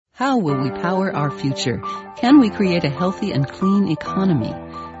How will we power our future? Can we create a healthy and clean economy?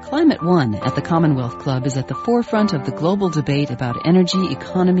 Climate One at the Commonwealth Club is at the forefront of the global debate about energy,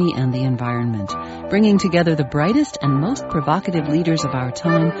 economy, and the environment. Bringing together the brightest and most provocative leaders of our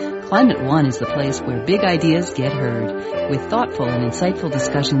time, Climate One is the place where big ideas get heard. With thoughtful and insightful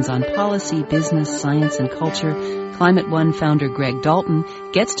discussions on policy, business, science, and culture, Climate One founder Greg Dalton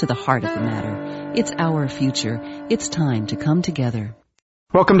gets to the heart of the matter. It's our future. It's time to come together.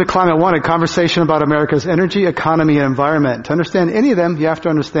 Welcome to Climate One, a conversation about America's energy, economy, and environment. To understand any of them, you have to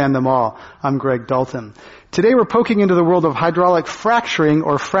understand them all. I'm Greg Dalton. Today we're poking into the world of hydraulic fracturing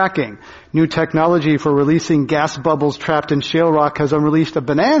or fracking. New technology for releasing gas bubbles trapped in shale rock has unleashed a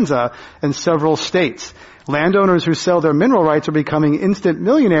bonanza in several states. Landowners who sell their mineral rights are becoming instant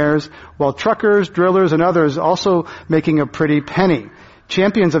millionaires, while truckers, drillers, and others also making a pretty penny.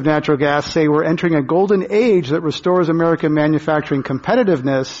 Champions of natural gas say we're entering a golden age that restores American manufacturing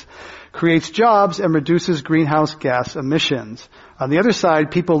competitiveness, creates jobs, and reduces greenhouse gas emissions. On the other side,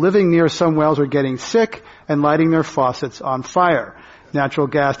 people living near some wells are getting sick and lighting their faucets on fire. Natural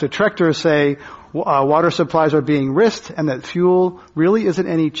gas detractors say water supplies are being risked and that fuel really isn't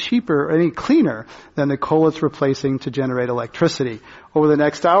any cheaper or any cleaner than the coal it's replacing to generate electricity. Over the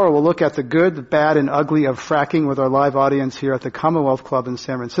next hour, we'll look at the good, the bad, and ugly of fracking with our live audience here at the Commonwealth Club in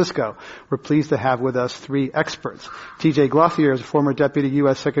San Francisco. We're pleased to have with us three experts. TJ Glouthier is a former Deputy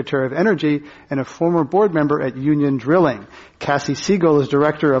U.S. Secretary of Energy and a former board member at Union Drilling. Cassie Siegel is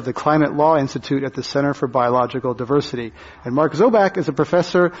Director of the Climate Law Institute at the Center for Biological Diversity. And Mark Zoback is a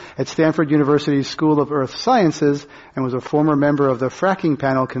professor at Stanford University's School of Earth Sciences and was a former member of the fracking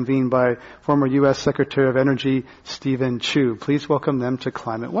panel convened by former U.S. Secretary of Energy Stephen Chu. Please welcome them to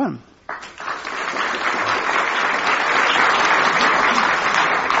Climate One.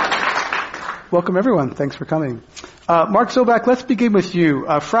 Welcome, everyone. Thanks for coming. Mark Zoback, let's begin with you.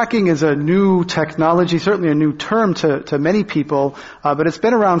 Fracking is a new technology, certainly a new term to many people, but it's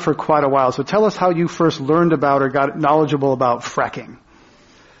been around for quite a while. So tell us how you first learned about or got knowledgeable about fracking.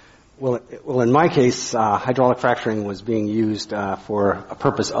 Well, in my case, hydraulic fracturing was being used for a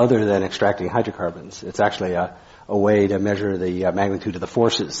purpose other than extracting hydrocarbons. It's actually a way to measure the magnitude of the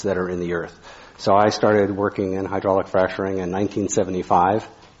forces that are in the earth. So I started working in hydraulic fracturing in 1975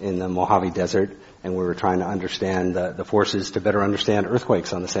 in the Mojave Desert, and we were trying to understand the forces to better understand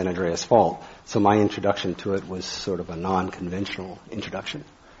earthquakes on the San Andreas Fault. So my introduction to it was sort of a non-conventional introduction.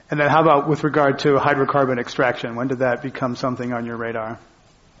 And then how about with regard to hydrocarbon extraction? When did that become something on your radar?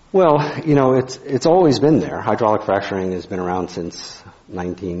 Well, it's always been there. Hydraulic fracturing has been around since the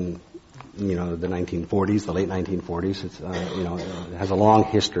 1940s, the late 1940s. It's, it has a long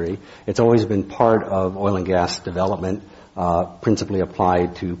history. It's always been part of oil and gas development, principally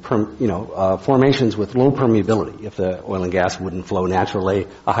applied to, formations with low permeability. If the oil and gas wouldn't flow naturally,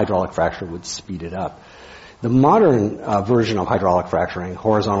 a hydraulic fracture would speed it up. The modern version of hydraulic fracturing,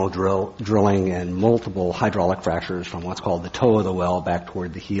 horizontal drilling and multiple hydraulic fractures from what's called the toe of the well back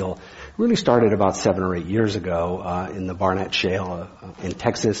toward the heel, really started about 7 or 8 years ago in the Barnett Shale in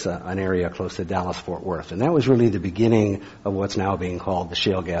Texas, an area close to Dallas-Fort Worth. And that was really the beginning of what's now being called the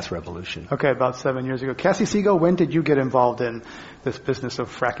shale gas revolution. Okay, about 7 years ago. Cassie Siegel, when did you get involved in this business of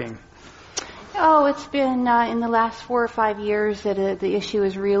fracking? Oh, it's been in the last 4 or 5 years that the issue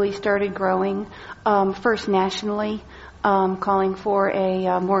has really started growing. First nationally, calling for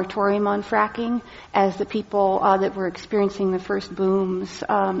a moratorium on fracking as the people that were experiencing the first booms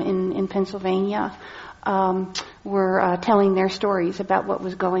in Pennsylvania were telling their stories about what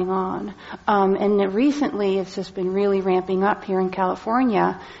was going on. And recently it's just been really ramping up here in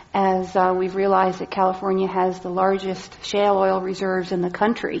California as we've realized that California has the largest shale oil reserves in the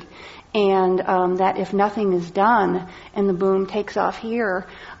country. And that if nothing is done and the boom takes off here,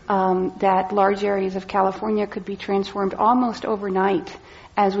 that large areas of California could be transformed almost overnight,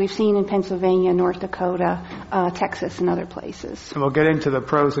 as we've seen in Pennsylvania, North Dakota, Texas, and other places. And we'll get into the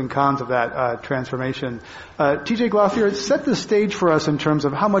pros and cons of that transformation. TJ Glouthier, set the stage for us in terms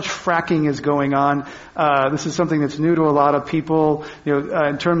of how much fracking is going on. This is something that's new to a lot of people,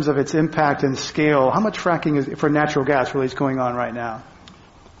 in terms of its impact and scale. How much fracking is for natural gas really is going on right now?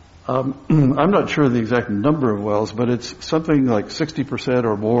 I'm not sure the exact number of wells, but it's something like 60%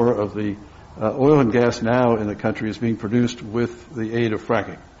 or more of the oil and gas now in the country is being produced with the aid of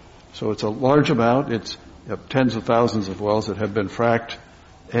fracking. So it's a large amount. It's tens of thousands of wells that have been fracked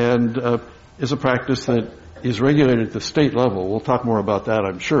and is a practice that is regulated at the state level. We'll talk more about that,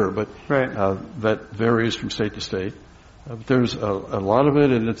 I'm sure, but right. That varies from state to state. But there's a lot of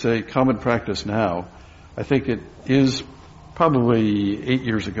it, and it's a common practice now. I think it is probably 8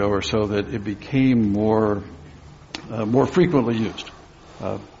 years ago or so that it became more frequently used.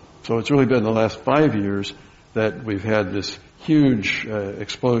 So it's really been the last 5 years that we've had this huge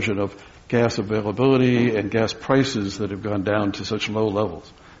explosion of gas availability and gas prices that have gone down to such low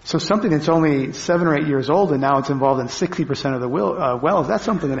levels. So something that's only 7 or 8 years old and now it's involved in 60% of the wells, that's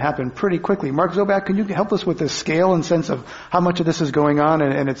something that happened pretty quickly. Mark Zoback, can you help us with the scale and sense of how much of this is going on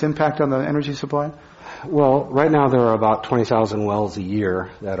and its impact on the energy supply? Well, right now there are about 20,000 wells a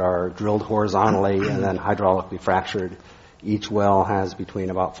year that are drilled horizontally and then hydraulically fractured. Each well has between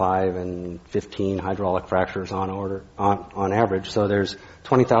about 5 and 15 hydraulic fractures on average. So there's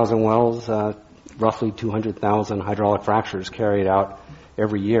 20,000 wells, roughly 200,000 hydraulic fractures carried out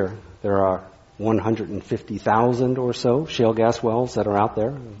every year. There are 150,000 or so shale gas wells that are out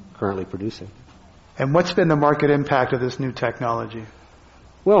there currently producing. And what's been the market impact of this new technology?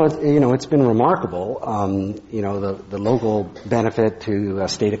 Well, it's been remarkable. The local benefit to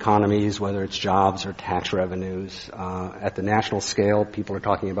state economies, whether it's jobs or tax revenues. At the national scale, people are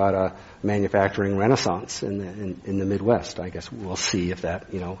talking about a manufacturing renaissance in the Midwest. I guess we'll see if that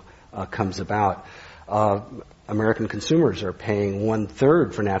comes about. American consumers are paying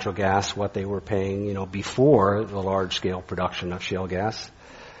 1/3 for natural gas what they were paying before the large scale production of shale gas.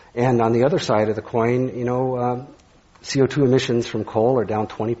 And on the other side of the coin, CO2 emissions from coal are down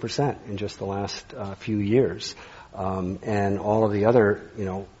 20% in just the last few years. And all of the other,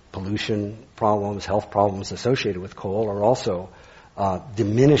 pollution problems, health problems associated with coal are also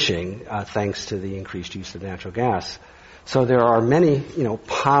diminishing thanks to the increased use of natural gas. So there are many,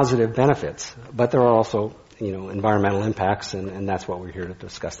 positive benefits, but there are also, environmental impacts, and that's what we're here to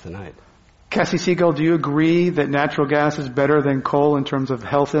discuss tonight. Cassie Siegel, do you agree that natural gas is better than coal in terms of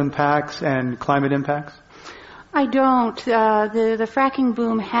health impacts and climate impacts? I don't. The fracking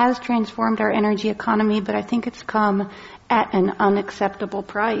boom has transformed our energy economy, but I think it's come at an unacceptable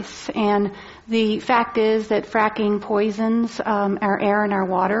price. And the fact is that fracking poisons our air and our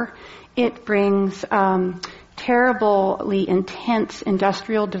water. It brings terribly intense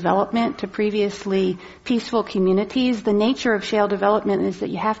industrial development to previously peaceful communities. The nature of shale development is that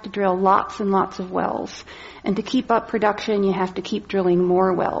you have to drill lots and lots of wells. And to keep up production, you have to keep drilling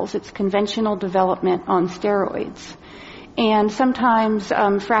more wells. It's conventional development on steroids. And sometimes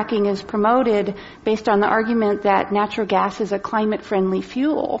fracking is promoted based on the argument that natural gas is a climate-friendly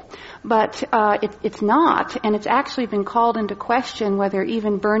fuel. But it's not, and it's actually been called into question whether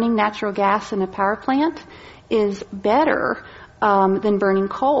even burning natural gas in a power plant is better than burning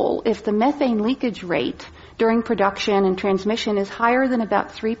coal if the methane leakage rate during production and transmission is higher than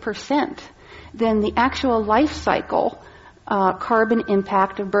about 3%. Then the actual life cycle carbon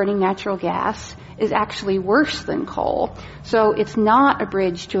impact of burning natural gas is actually worse than coal. So it's not a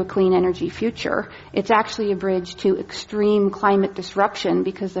bridge to a clean energy future. It's actually a bridge to extreme climate disruption,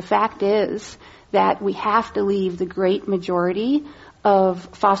 because the fact is that we have to leave the great majority of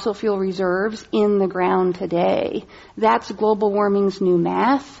fossil fuel reserves in the ground today. That's global warming's new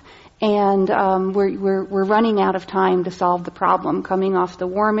math. And we're running out of time to solve the problem. Coming off the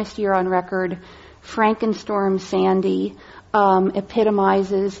warmest year on record, Frankenstorm Sandy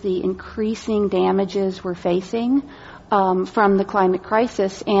epitomizes the increasing damages we're facing from the climate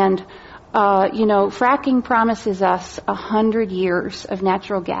crisis. And fracking promises us 100 years of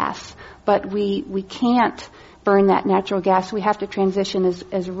natural gas, but we can't burn that natural gas. We have to transition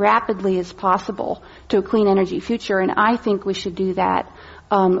as rapidly as possible to a clean energy future. And I think we should do that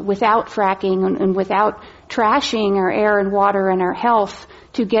without fracking and without trashing our air and water and our health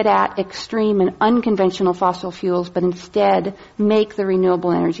to get at extreme and unconventional fossil fuels, but instead make the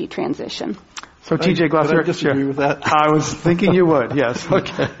renewable energy transition. So T.J. Glasser, I disagree with that. I was thinking you would, yes.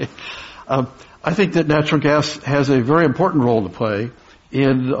 Okay. I think that natural gas has a very important role to play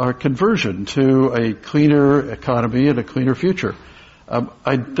in our conversion to a cleaner economy and a cleaner future.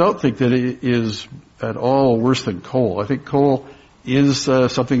 I don't think that it is at all worse than coal. I think coal is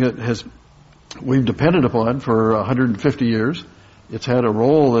something that we've depended upon for 150 years. It's had a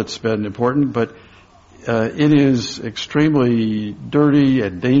role that's been important, but it is extremely dirty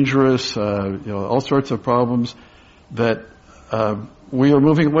and dangerous, all sorts of problems that we are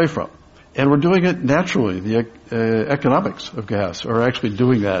moving away from. And we're doing it naturally. The economics of gas are actually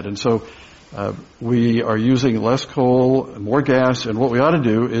doing that. And so we are using less coal, more gas, and what we ought to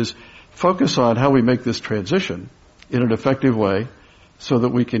do is focus on how we make this transition in an effective way so that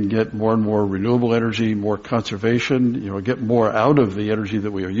we can get more and more renewable energy, more conservation, get more out of the energy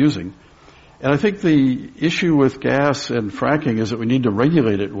that we are using. And I think the issue with gas and fracking is that we need to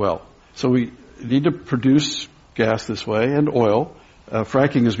regulate it well. So we need to produce gas this way and oil.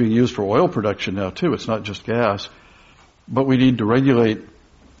 Fracking is being used for oil production now too. It's not just gas. But we need to regulate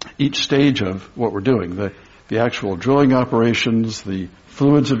each stage of what we're doing. The the actual drilling operations, the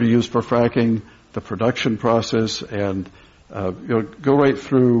fluids that are used for fracking, the production process, and go right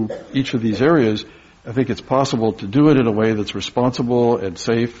through each of these areas, I think it's possible to do it in a way that's responsible and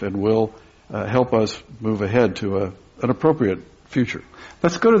safe and will help us move ahead to an appropriate future.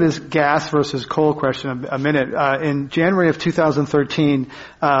 Let's go to this gas versus coal question a minute. In January of 2013,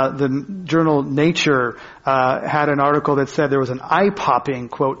 the journal Nature had an article that said there was an eye-popping,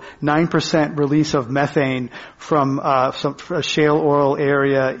 quote, 9% release of methane from a shale oil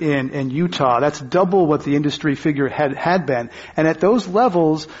area in Utah. That's double what the industry figure had been. And at those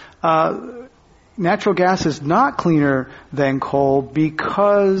levels, natural gas is not cleaner than coal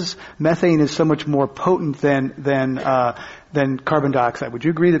because methane is so much more potent than carbon dioxide. Would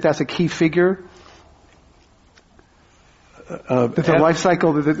you agree that that's a key figure? That the life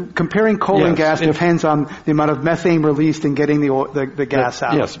cycle, comparing coal and gas depends on the amount of methane released in getting the gas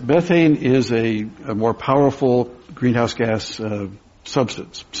out. Yes, methane is a more powerful greenhouse gas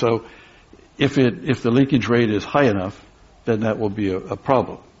substance. So if the leakage rate is high enough, then that will be a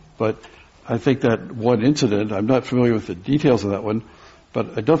problem. But I think that one incident, I'm not familiar with the details of that one,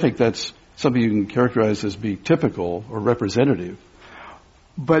 but I don't think that's something you can characterize as being typical or representative.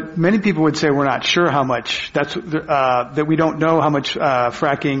 But many people would say we're not sure how much. That we don't know how much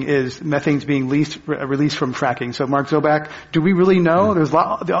methane's being released from fracking. So, Mark Zoback, do we really know?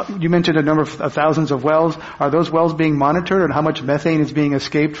 You mentioned a number of thousands of wells. Are those wells being monitored, and how much methane is being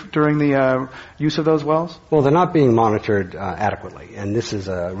escaped during the use of those wells? Well, they're not being monitored adequately, and this is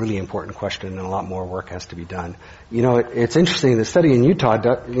a really important question, and a lot more work has to be done. It's interesting. The study in Utah,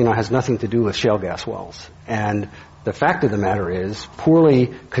 has nothing to do with shale gas wells, and the fact of the matter is,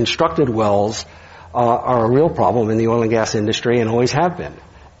 poorly constructed wells are a real problem in the oil and gas industry and always have been.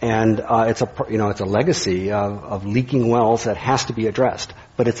 And it's a legacy of leaking wells that has to be addressed.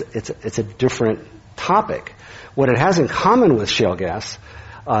 But it's a different topic. What it has in common with shale gas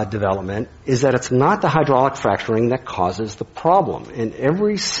development is that it's not the hydraulic fracturing that causes the problem. In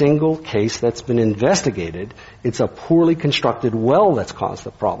every single case that's been investigated, it's a poorly constructed well that's caused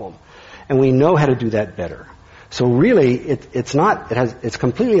the problem. And we know how to do that better. So really, it's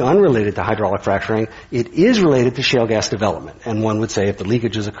completely unrelated to hydraulic fracturing. It is related to shale gas development. And one would say if the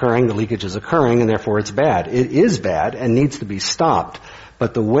leakage is occurring, and therefore it's bad. It is bad and needs to be stopped.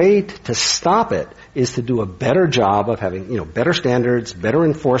 But the way to stop it is to do a better job of having, better standards, better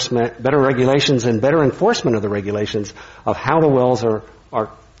enforcement, better regulations, and better enforcement of the regulations of how the wells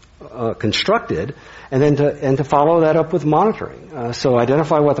are constructed, and then to follow that up with monitoring. So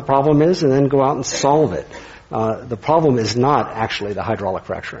identify what the problem is and then go out and solve it. The problem is not actually the hydraulic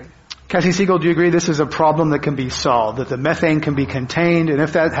fracturing. Cassie Siegel, do you agree this is a problem that can be solved, that the methane can be contained, and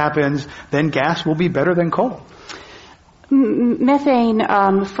if that happens, then gas will be better than coal? Methane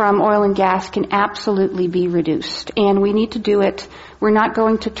from oil and gas can absolutely be reduced, and we need to do it. We're not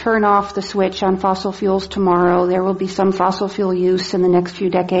going to turn off the switch on fossil fuels tomorrow. There will be some fossil fuel use in the next few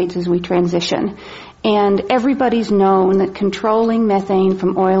decades as we transition. And everybody's known that controlling methane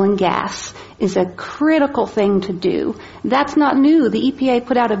from oil and gas is a critical thing to do. That's not new. The EPA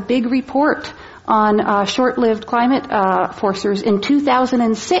put out a big report on short-lived climate forcers in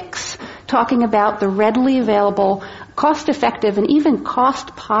 2006 talking about the readily available, cost-effective, and even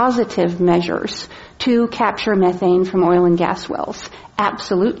cost-positive measures to capture methane from oil and gas wells.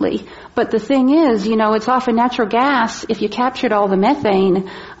 Absolutely. But the thing is, it's often natural gas, if you captured all the methane,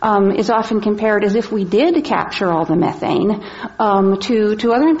 is often compared as if we did capture all the methane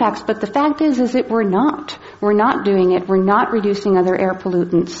to other impacts. But the fact is that we're not. We're not doing it. We're not reducing other air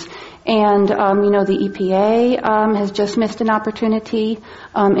pollutants. And, the EPA has just missed an opportunity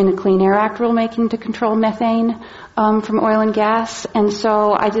in a Clean Air Act rulemaking to control methane from oil and gas. And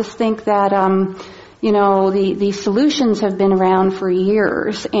so I just think that the solutions have been around for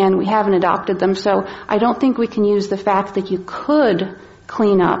years, and we haven't adopted them. So I don't think we can use the fact that you could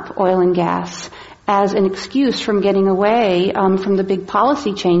clean up oil and gas as an excuse from getting away from the big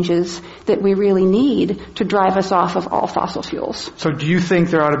policy changes that we really need to drive us off of all fossil fuels. So do you think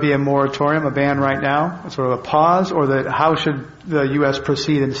there ought to be a moratorium, a ban right now, sort of a pause, or how should the U.S.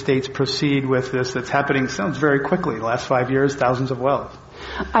 proceed and states proceed with this that's happening, sounds very quickly, the last 5 years, thousands of wells?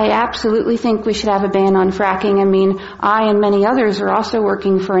 I absolutely think we should have a ban on fracking. I and many others are also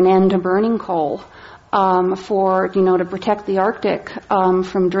working for an end to burning coal. To protect the Arctic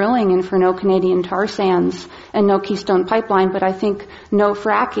from drilling and for no Canadian tar sands and no Keystone Pipeline. But I think no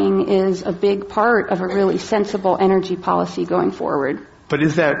fracking is a big part of a really sensible energy policy going forward. But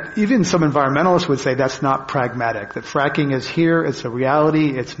is that, even some environmentalists would say that's not pragmatic, that fracking is here, it's a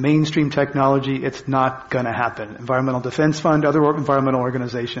reality, it's mainstream technology, it's not going to happen. Environmental Defense Fund, other environmental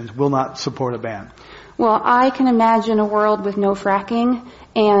organizations will not support a ban. Well, I can imagine a world with no fracking,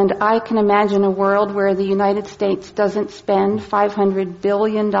 and I can imagine a world where the United States doesn't spend $500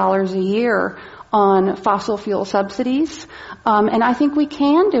 billion a year on fossil fuel subsidies. And I think we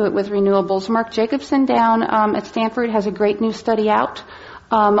can do it with renewables. Mark Jacobson down at Stanford has a great new study out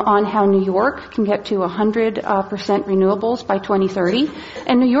on how New York can get to 100% renewables by 2030.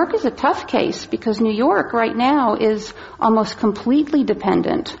 And New York is a tough case because New York right now is almost completely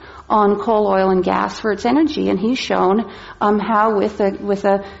dependent on coal, oil, and gas for its energy, and he's shown how with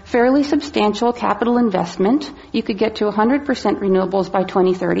a fairly substantial capital investment, you could get to 100% renewables by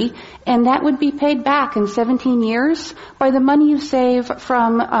 2030, and that would be paid back in 17 years by the money you save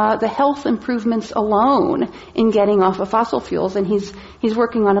from the health improvements alone in getting off of fossil fuels. And he's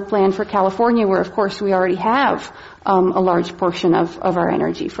working on a plan for California, where of course we already have a large portion of our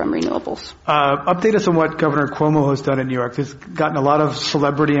energy from renewables. Update us on what Governor Cuomo has done in New York. There's gotten a lot of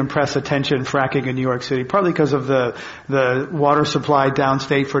celebrity and press attention, fracking in New York City, partly because of the water supply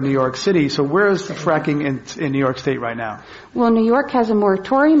downstate for New York City. So where is the fracking in New York State right now? Well, New York has a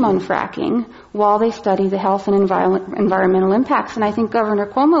moratorium on fracking while they study the health and environmental impacts. And I think Governor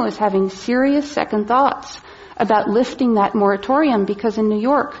Cuomo is having serious second thoughts about lifting that moratorium, because in New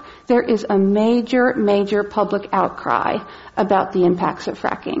York there is a major public outcry about the impacts of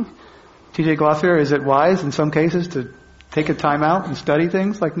fracking. TJ Glossier, is it wise in some cases to take a time out and study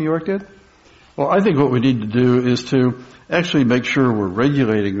things like New York did? Well, I think what we need to do is to actually make sure we're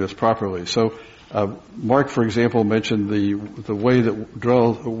regulating this properly. So Mark, for example, mentioned the way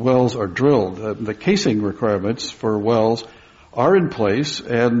that wells are drilled. The casing requirements for wells are in place,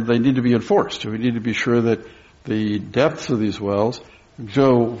 and they need to be enforced. We need to be sure that the depths of these wells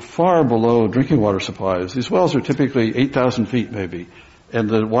go far below drinking water supplies. These wells are typically 8,000 feet maybe, and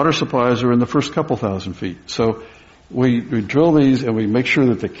the water supplies are in the first couple thousand feet. So we drill these and we make sure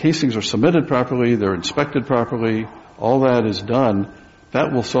that the casings are cemented properly, they're inspected properly, all that is done.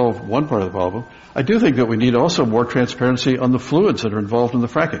 That will solve one part of the problem. I do think that we need also more transparency on the fluids that are involved in the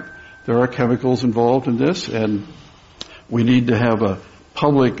fracking. There are chemicals involved in this, and we need to have a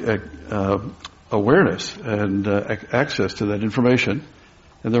public awareness and access to that information.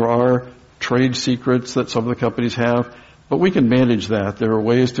 And there are trade secrets that some of the companies have, but we can manage that. There are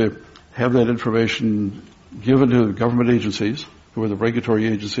ways to have that information given to the government agencies, who are the regulatory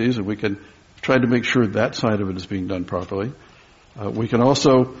agencies, and we can try to make sure that side of it is being done properly. We can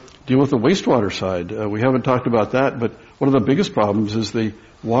also deal with the wastewater side. We haven't talked about that, but one of the biggest problems is the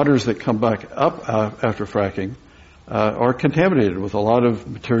waters that come back up after fracking are contaminated with a lot of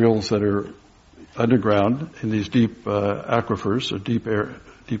materials that are underground in these deep aquifers or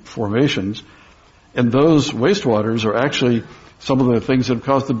deep formations. And those wastewaters are actually some of the things that have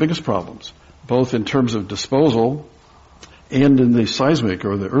caused the biggest problems, both in terms of disposal and in the seismic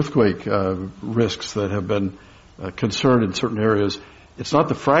or the earthquake risks that have been concerned in certain areas. It's not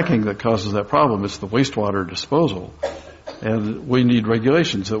the fracking that causes that problem, it's the wastewater disposal. And we need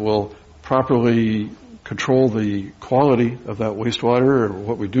regulations that will properly control the quality of that wastewater or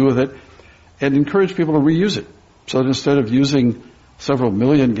what we do with it, and encourage people to reuse it. So that instead of using several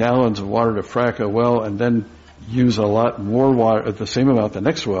million gallons of water to frack a well and then use a lot more water at the same amount the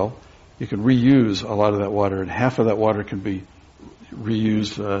next well, you can reuse a lot of that water, and half of that water can be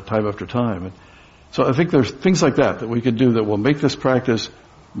reused time after time. And so I think there's things like that we could do that will make this practice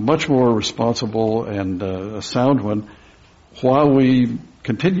much more responsible and a sound one, while we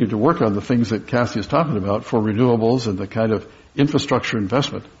continue to work on the things that Kathy is talking about for renewables and the kind of infrastructure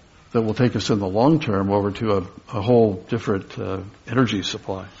investment that will take us in the long term over to a whole different energy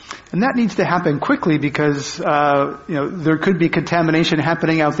supply. And that needs to happen quickly because there could be contamination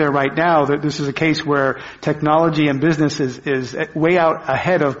happening out there right now. That this is a case where technology and business is way out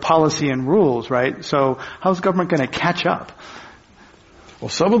ahead of policy and rules, right? So how's government going to catch up? Well,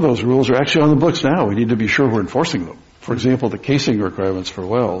 some of those rules are actually on the books now. We need to be sure we're enforcing them. For example, the casing requirements for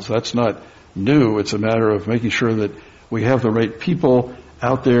wells, that's not new. It's a matter of making sure that we have the right people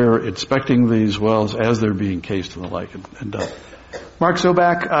out there inspecting these wells as they're being cased and the like and done. Mark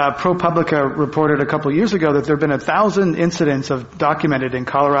Zobak, ProPublica reported a couple of years ago that there have been 1,000 incidents documented in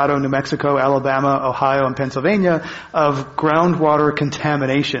Colorado, New Mexico, Alabama, Ohio, and Pennsylvania of groundwater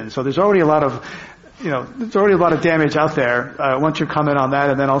contamination. So there's already a lot of damage out there. I want your comment on that,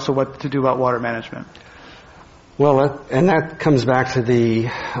 and then also what to do about water management. Well, and that comes back to the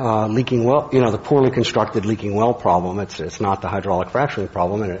leaking well, the poorly constructed leaking well problem. It's not the hydraulic fracturing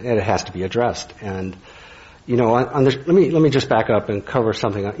problem, and it has to be addressed. And on this, let me just back up and cover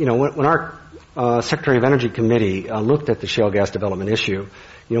something. When our Secretary of Energy Committee looked at the shale gas development issue,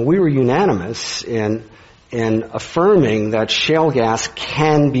 we were unanimous in in affirming that shale gas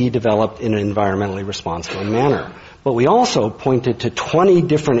can be developed in an environmentally responsible manner. But we also pointed to 20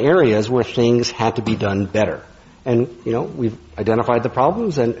 different areas where things had to be done better. And, we've identified the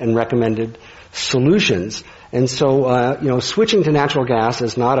problems and recommended solutions. And so, switching to natural gas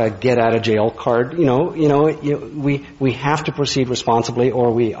is not a get-out-of-jail card. We have to proceed responsibly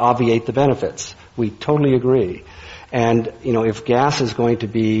or we obviate the benefits. We totally agree. And, if gas is going to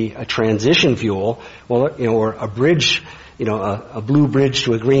be a transition fuel, or a bridge, a blue bridge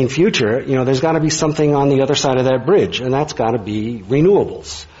to a green future, there's got to be something on the other side of that bridge, and that's got to be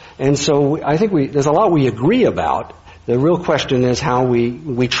renewables. And so I think there's a lot we agree about. The real question is how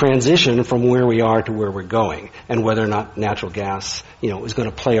we transition from where we are to where we're going, and whether or not natural gas, is going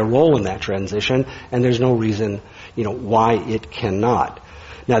to play a role in that transition, and there's no reason, why it cannot.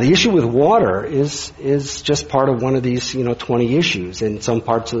 Now, the issue with water is just part of one of these, 20 issues. In some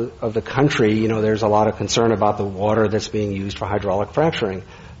parts of the country, there's a lot of concern about the water that's being used for hydraulic fracturing.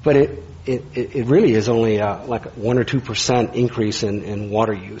 But it really is only like 1 or 2% increase in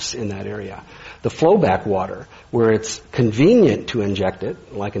water use in that area. The flowback water, where it's convenient to inject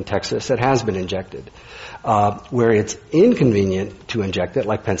it, like in Texas, it has been injected. Where it's inconvenient to inject it,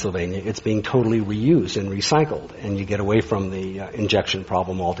 like Pennsylvania, it's being totally reused and recycled, and you get away from the injection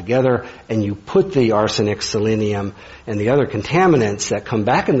problem altogether, and you put the arsenic, selenium, and the other contaminants that come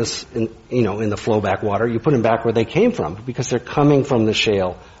back in the flowback water, you put them back where they came from, because they're coming from the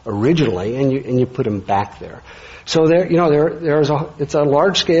shale originally, and you put them back there. So it's a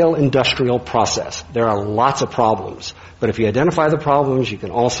large-scale industrial process. There are lots of problems. But if you identify the problems, you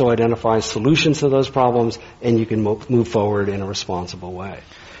can also identify solutions to those problems, and you can move forward in a responsible way.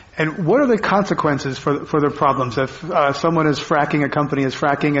 And what are the consequences for the problems? If someone is fracking, a company is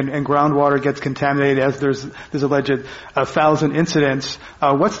fracking, and groundwater gets contaminated, as there's alleged 1,000 incidents,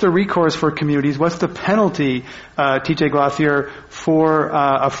 what's the recourse for communities? What's the penalty, T.J. Glossier, for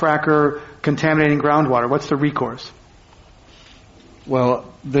a fracker contaminating groundwater? What's the recourse?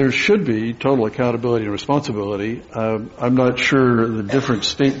 Well, there should be total accountability and responsibility. I'm not sure the difference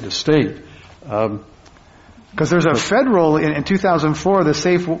state to state. Because there's a federal, in 2004, the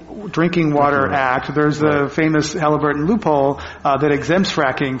Safe Drinking Water Act, there's the famous Halliburton loophole that exempts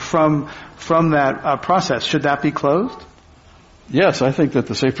fracking from that process. Should that be closed? Yes, I think that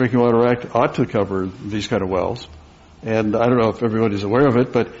the Safe Drinking Water Act ought to cover these kind of wells. And I don't know if everybody's aware of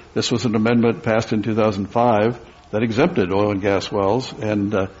it, but this was an amendment passed in 2005 that exempted oil and gas wells,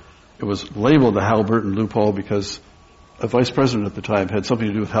 and it was labeled the Halliburton loophole because a vice president at the time had something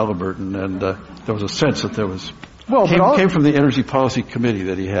to do with Halliburton, and there was a sense that there was came from the Energy Policy Committee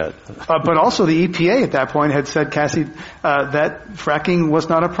that he had. But also the EPA at that point had said, Cassie, that fracking was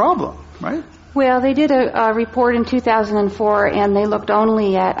not a problem, right? Well, they did a report in 2004, and they looked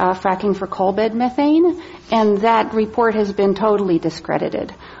only at fracking for coal bed methane, and that report has been totally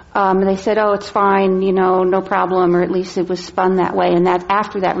discredited. They said, it's fine, no problem, or at least it was spun that way. And that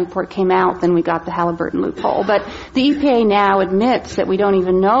after that report came out, then we got the Halliburton loophole. But the EPA now admits that we don't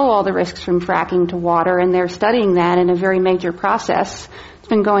even know all the risks from fracking to water, and they're studying that in a very major process. It's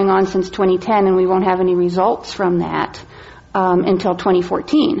been going on since 2010, and we won't have any results from that until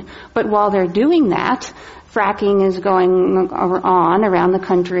 2014. But while they're doing that, fracking is going on around the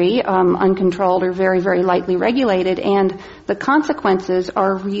country, uncontrolled or very, very lightly regulated, and the consequences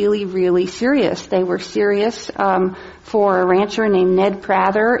are really, really serious. They were serious for a rancher named Ned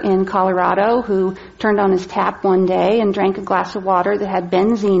Prather in Colorado who turned on his tap one day and drank a glass of water that had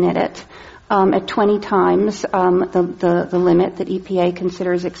benzene in it at 20 times the limit that EPA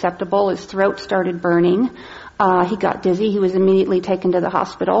considers acceptable. His throat started burning. He got dizzy. He was immediately taken to the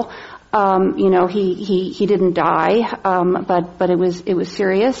hospital. He didn't die, but it was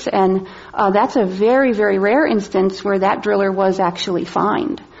serious, and that's a very, very rare instance where that driller was actually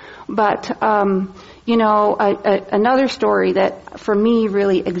fined. But another story that for me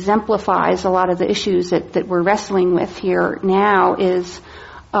really exemplifies a lot of the issues that we're wrestling with here now is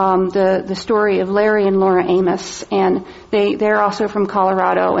the story of Larry and Laura Amos, and they're also from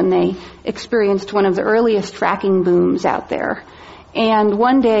Colorado, and they experienced one of the earliest fracking booms out there. And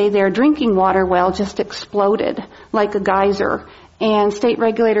one day their drinking water well just exploded like a geyser. And state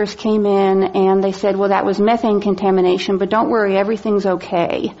regulators came in and they said, well, that was methane contamination, but don't worry, everything's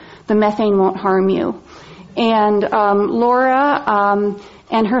okay. The methane won't harm you. And Laura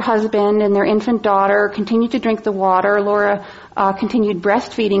and her husband and their infant daughter continued to drink the water. Laura continued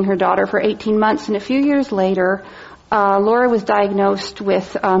breastfeeding her daughter for 18 months. And a few years later, Laura was diagnosed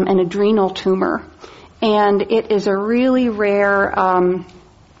with an adrenal tumor. And it is a really rare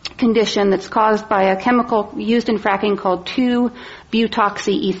condition that's caused by a chemical used in fracking called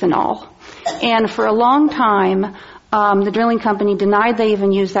 2-butoxyethanol. And for a long time, the drilling company denied they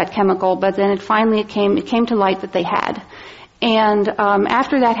even used that chemical, but then it came to light that they had. And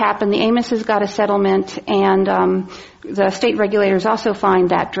after that happened, the Amoses got a settlement, and the state regulators also fined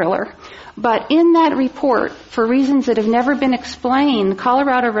that driller. But in that report, for reasons that have never been explained,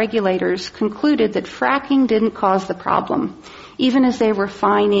 Colorado regulators concluded that fracking didn't cause the problem, even as they were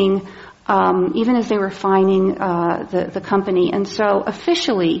fining the company. And so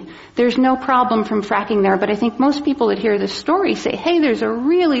officially, there's no problem from fracking there. But I think most people that hear this story say, hey, there's a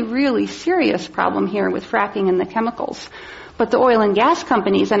really, really serious problem here with fracking and the chemicals. But the oil and gas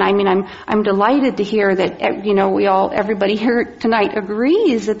companies, and I mean, I'm delighted to hear that, everybody here tonight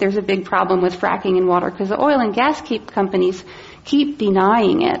agrees that there's a big problem with fracking in water, because the oil and gas companies keep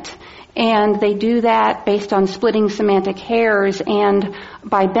denying it. And they do that based on splitting semantic hairs and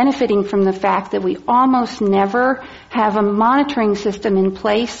by benefiting from the fact that we almost never have a monitoring system in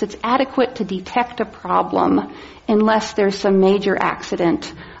place that's adequate to detect a problem unless there's some major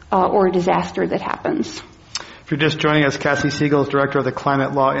accident or disaster that happens. If you're just joining us, Cassie Siegel is director of the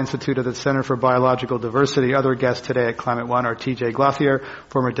Climate Law Institute of the Center for Biological Diversity. Other guests today at Climate One are T.J. Glothier,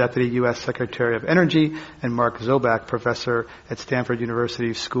 former Deputy U.S. Secretary of Energy, and Mark Zoback, professor at Stanford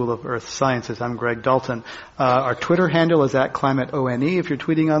University School of Earth Sciences. I'm Greg Dalton. Our Twitter handle is @ClimateONE if you're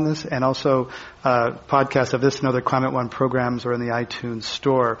tweeting on this, and also podcasts of this and other Climate One programs are in the iTunes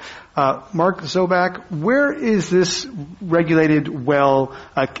store. Mark Zoback, where is this regulated well?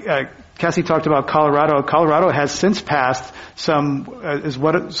 Cassie talked about Colorado. Colorado has since passed is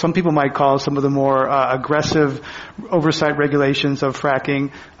what some people might call some of the more aggressive oversight regulations of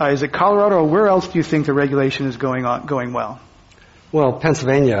fracking. Is it Colorado, or where else do you think the regulation is going well? Well,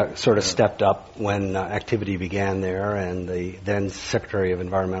 Pennsylvania sort of stepped up when activity began there, and the then Secretary of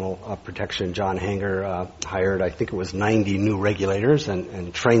Environmental Protection, John Hanger, hired, I think it was 90 new regulators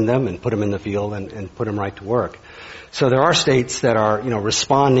and trained them and put them in the field and put them right to work. So there are states that are,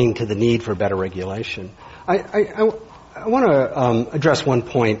 responding to the need for better regulation. I want to address one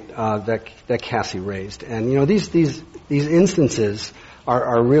point that Cassie raised, and these instances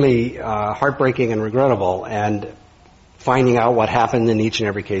are really heartbreaking and regrettable, and finding out what happened in each and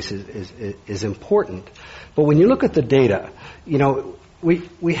every case is important. But when you look at the data,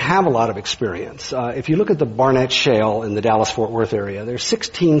 we have a lot of experience. If you look at the Barnett Shale in the Dallas-Fort Worth area, there's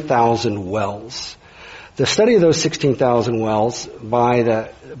 16,000 wells. The study of those 16,000 wells by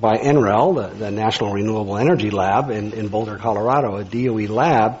NREL, the National Renewable Energy Lab in Boulder, Colorado, a DOE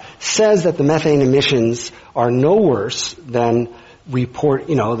lab, says that the methane emissions are no worse than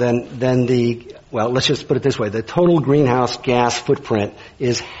let's just put it this way. The total greenhouse gas footprint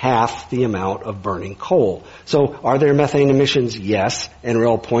is half the amount of burning coal. So are there methane emissions? Yes.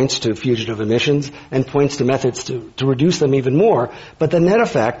 NREL points to fugitive emissions and points to methods to reduce them even more. But the net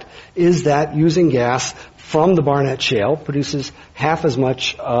effect is that using gas from the Barnett Shale produces half as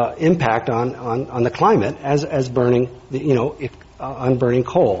much impact on the climate as burning, on burning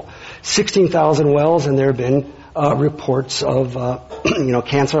coal. 16,000 wells, and there have been reports of,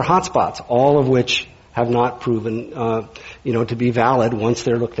 cancer hotspots, all of which have not proven, to be valid once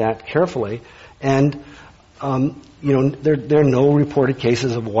they're looked at carefully. And, there are no reported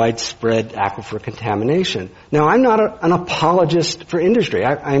cases of widespread aquifer contamination. Now, I'm not an apologist for industry.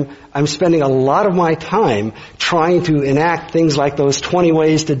 I'm spending a lot of my time trying to enact things like those 20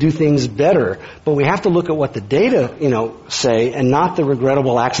 ways to do things better. But we have to look at what the data, say, and not the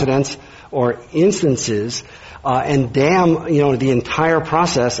regrettable accidents or instances, and damn, the entire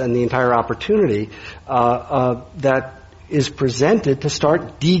process and the entire opportunity that is presented to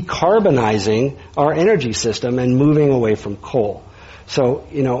start decarbonizing our energy system and moving away from coal. So,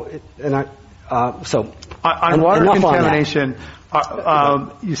 on water contamination,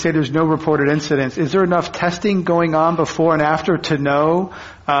 you say there's no reported incidents. Is there enough testing going on before and after to know?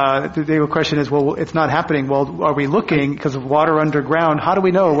 The question is, well, it's not happening. Well, are we looking because of water underground? How do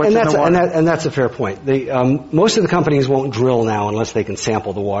we know what's in the water? And that's a fair point. Most of the companies won't drill now unless they can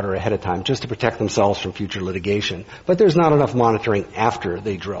sample the water ahead of time, just to protect themselves from future litigation. But there's not enough monitoring after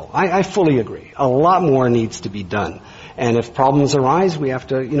they drill. I fully agree. A lot more needs to be done. And if problems arise, we have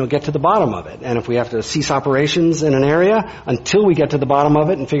to, get to the bottom of it. And if we have to cease operations in an area until we get to the bottom of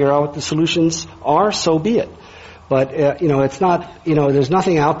it and figure out what the solutions are, so be it. But, it's not, there's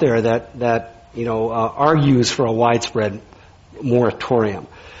nothing out there that argues for a widespread moratorium.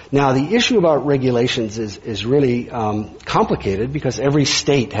 Now, the issue about regulations is really complicated because every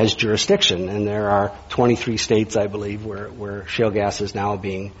state has jurisdiction, and there are 23 states, I believe, where shale gas is now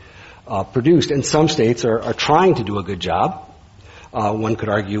being produced. And some states are trying to do a good job. One could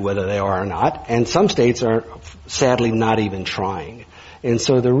argue whether they are or not. And some states are sadly not even trying. And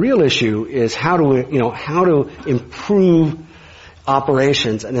so the real issue is how to improve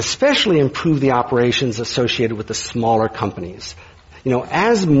operations, and especially improve the operations associated with the smaller companies.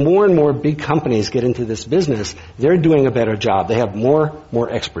 As more and more big companies get into this business, they're doing a better job. They have more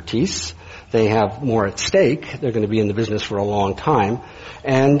expertise. They have more at stake. They're going to be in the business for a long time.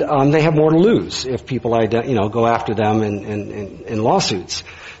 And they have more to lose if people go after them in lawsuits.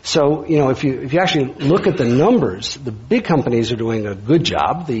 So, if you actually look at the numbers, the big companies are doing a good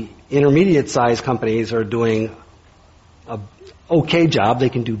job. The intermediate-sized companies are doing a okay job. They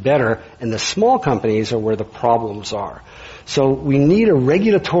can do better. And the small companies are where the problems are. So we need a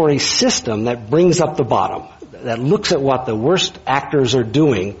regulatory system that brings up the bottom, that looks at what the worst actors are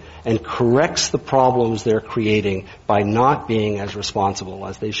doing and corrects the problems they're creating by not being as responsible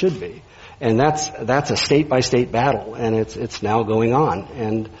as they should be. And that's a state-by-state battle, and it's now going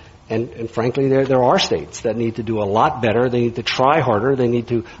on. And frankly, there are states that need to do a lot better. They need to try harder. They need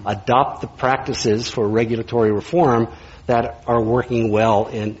to adopt the practices for regulatory reform that are working well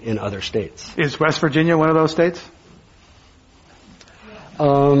in other states. Is West Virginia one of those states?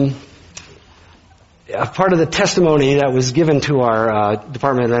 Part of the testimony that was given to our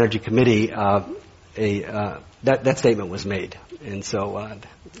Department of Energy committee, that statement was made. And so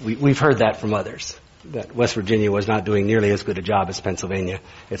we've heard that from others, that West Virginia was not doing nearly as good a job as Pennsylvania.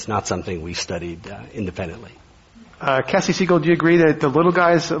 It's not something we studied independently. Cassie Siegel, do you agree that the little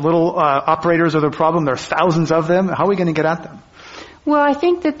guys, operators are the problem? There are thousands of them. How are we going to get at them? Well, I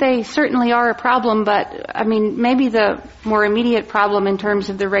think that they certainly are a problem, but, maybe the more immediate problem in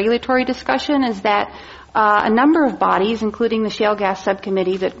terms of the regulatory discussion is that a number of bodies, including the Shale Gas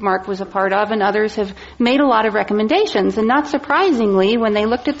Subcommittee that Mark was a part of and others, have made a lot of recommendations. And not surprisingly, when they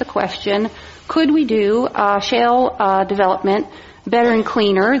looked at the question, could we do shale development better and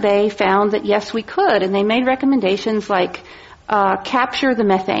cleaner, they found that yes, we could. And they made recommendations like capture the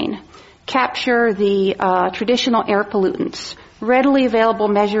methane, capture the traditional air pollutants, readily available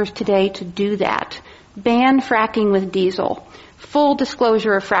measures today to do that. Ban fracking with diesel. Full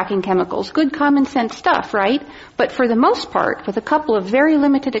disclosure of fracking chemicals. Good common sense stuff, right? But for the most part, with a couple of very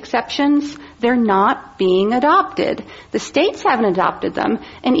limited exceptions, they're not being adopted. The states haven't adopted them,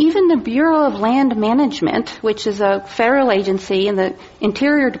 and even the Bureau of Land Management, which is a federal agency in the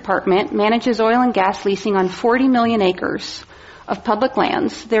Interior Department, manages oil and gas leasing on 40 million acres of public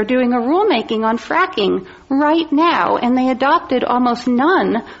lands. They're doing a rulemaking on fracking right now, and they adopted almost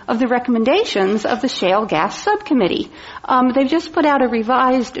none of the recommendations of the Shale Gas Subcommittee. They've just put out a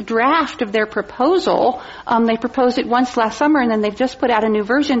revised draft of their proposal. They proposed it once last summer, and then they've just put out a new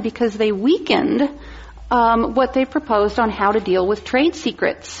version because they weakened what they proposed on how to deal with trade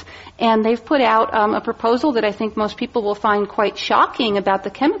secrets. And they've put out a proposal that I think most people will find quite shocking about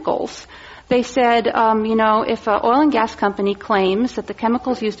the chemicals. They said, if an oil and gas company claims that the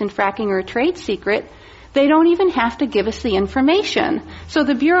chemicals used in fracking are a trade secret, they don't even have to give us the information. So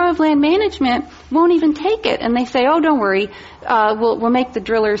the Bureau of Land Management won't even take it. And they say, oh, don't worry, we'll make the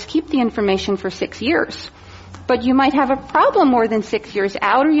drillers keep the information for 6 years. But you might have a problem more than 6 years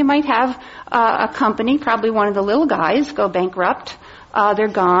out, or you might have a company, probably one of the little guys, go bankrupt. They're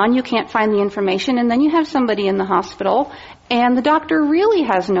gone. You can't find the information. And then you have somebody in the hospital, and the doctor really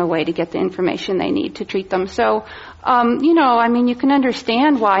has no way to get the information they need to treat them. So, you can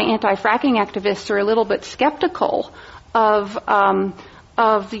understand why anti-fracking activists are a little bit skeptical of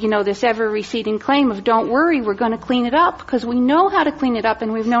this ever-receding claim of don't worry, we're going to clean it up, because we know how to clean it up,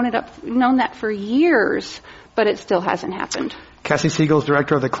 and we've known that for years, but it still hasn't happened. Cassie Siegel is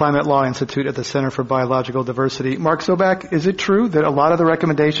director of the Climate Law Institute at the Center for Biological Diversity. Mark Sobak, is it true that a lot of the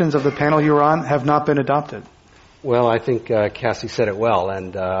recommendations of the panel you were on have not been adopted? Well, I think Cassie said it well,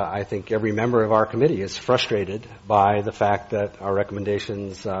 and I think every member of our committee is frustrated by the fact that our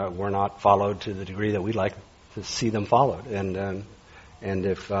recommendations were not followed to the degree that we'd like to see them followed. And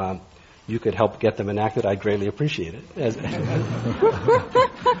if you could help get them enacted, I'd greatly appreciate it.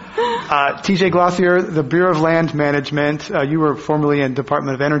 T.J. Glossier, the Bureau of Land Management, you were formerly in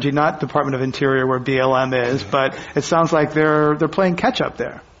Department of Energy, not Department of Interior where BLM is, but it sounds like they're playing catch-up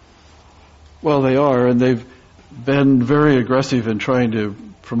there. Well, they are, and they've been very aggressive in trying to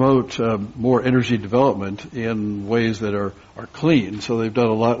promote more energy development in ways that are clean. So they've done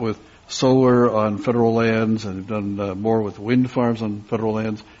a lot with solar on federal lands, and they've done more with wind farms on federal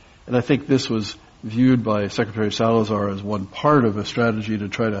lands. And I think this was viewed by Secretary Salazar as one part of a strategy to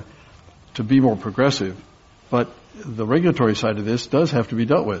try to be more progressive. But the regulatory side of this does have to be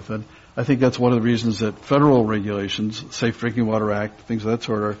dealt with. And I think that's one of the reasons that federal regulations, Safe Drinking Water Act, things of that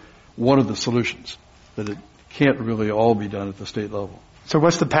sort, are one of the solutions. That can't really all be done at the state level. So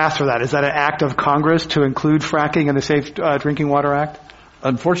what's the path for that? Is that an act of Congress to include fracking in the Safe Drinking Water Act?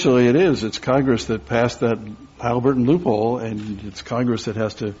 Unfortunately, it is. It's Congress that passed that Halliburton loophole, and it's Congress that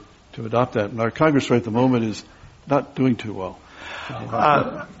has to adopt that. And our Congress right at the moment is not doing too well.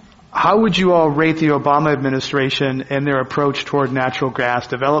 How would you all rate the Obama administration and their approach toward natural gas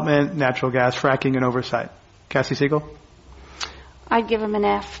development, natural gas fracking, and oversight? Cassie Siegel? I'd give him an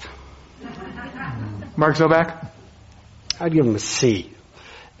F. Mark Zoback? I'd give them a C.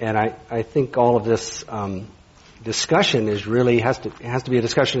 And I think all of this discussion is really has to be a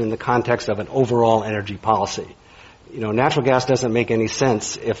discussion in the context of an overall energy policy. Natural gas doesn't make any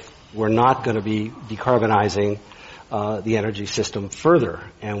sense if we're not going to be decarbonizing the energy system further.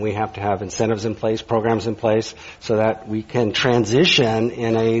 And we have to have incentives in place, programs in place, so that we can transition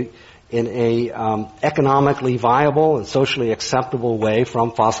in a economically viable and socially acceptable way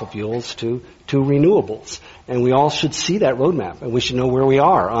from fossil fuels to renewables. And we all should see that roadmap, and we should know where we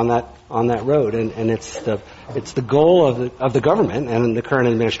are on that road. And it's the goal of the government and the current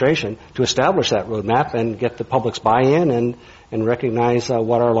administration to establish that roadmap and get the public's buy-in and recognize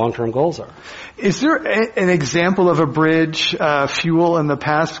what our long-term goals are. Is there an example of a bridge fuel in the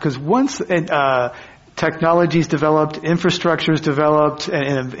past? Because once technology's developed, infrastructure's developed,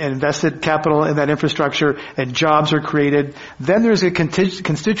 and invested capital in that infrastructure, and jobs are created, then there's a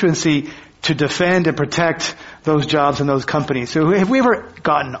constituency to defend and protect those jobs and those companies. So have we ever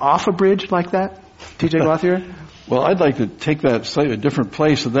gotten off a bridge like that? TJ Lothier? Well, I'd like to take that slightly a different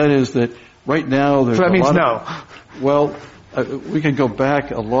place, and that is that right now there's so that means a lot no. Well, we can go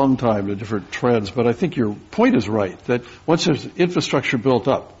back a long time to different trends, but I think your point is right, that once there's infrastructure built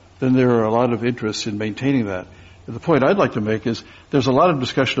up, then there are a lot of interests in maintaining that. And the point I'd like to make is there's a lot of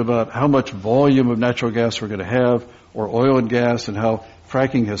discussion about how much volume of natural gas we're going to have, or oil and gas, and how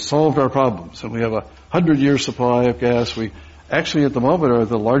fracking has solved our problems. And we have 100-year supply of gas. We actually at the moment are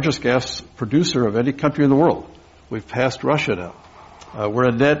the largest gas producer of any country in the world. We've passed Russia now. We're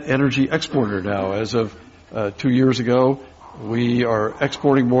a net energy exporter now. As of 2 years ago, we are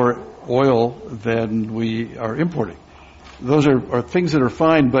exporting more oil than we are importing. Those are things that are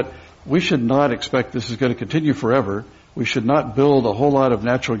fine, but we should not expect this is going to continue forever. We should not build a whole lot of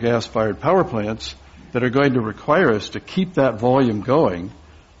natural gas-fired power plants that are going to require us to keep that volume going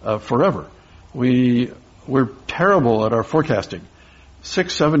forever. We're terrible at our forecasting.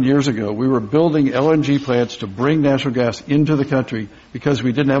 6-7 years ago, we were building LNG plants to bring natural gas into the country because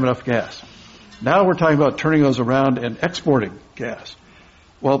we didn't have enough gas. Now we're talking about turning those around and exporting gas.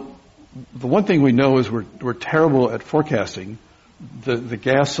 Well, the one thing we know is we're terrible at forecasting the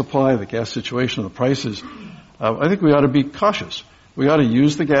gas supply, the gas situation, the prices. I think we ought to be cautious. We ought to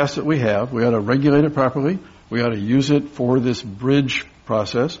use the gas that we have. We ought to regulate it properly. We ought to use it for this bridge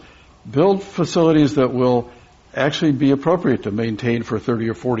process. Build facilities that will actually be appropriate to maintain for 30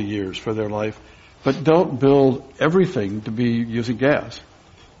 or 40 years for their life. But don't build everything to be using gas.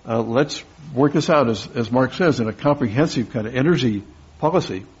 Let's work this out, as Mark says, in a comprehensive kind of energy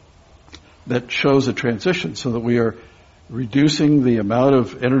policy that shows a transition so that we are reducing the amount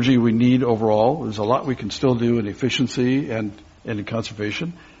of energy we need overall. There's a lot we can still do in efficiency and in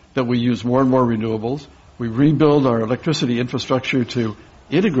conservation, that we use more and more renewables. We rebuild our electricity infrastructure to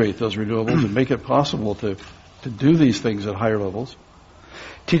integrate those renewables and make it possible to do these things at higher levels.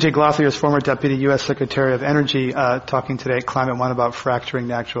 T.J. Glossier is former Deputy U.S. Secretary of Energy, talking today at Climate One about fracturing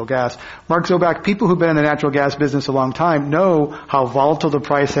natural gas. Mark Zoback, people who've been in the natural gas business a long time know how volatile the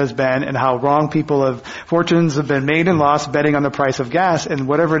price has been and how wrong fortunes have been made and lost betting on the price of gas. And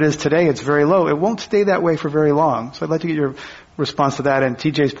whatever it is today, it's very low. It won't stay that way for very long. So I'd like to get your response to that and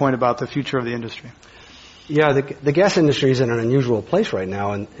T.J.'s point about the future of the industry. Yeah, the gas industry is in an unusual place right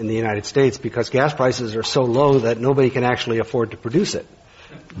now in the United States because gas prices are so low that nobody can actually afford to produce it,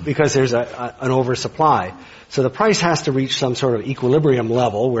 because there's an oversupply. So the price has to reach some sort of equilibrium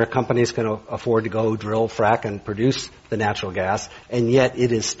level where companies can afford to go drill, frack, and produce the natural gas, and yet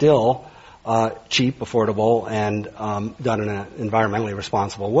it is still cheap, affordable, and done in an environmentally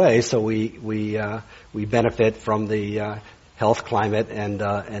responsible way. So we benefit from the health, climate,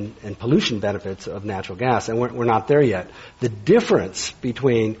 and pollution benefits of natural gas, and we're not there yet. The difference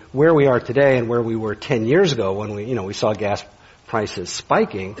between where we are today and where we were 10 years ago when we saw gas prices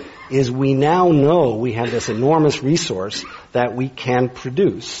spiking is we now know we have this enormous resource that we can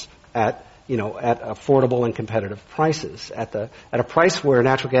produce at affordable and competitive prices. At a price where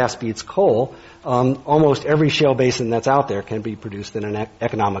natural gas beats coal, almost every shale basin that's out there can be produced in an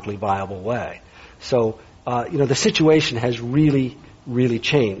economically viable way. So, the situation has really, really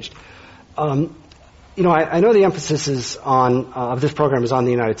changed. I know the emphasis is of this program is on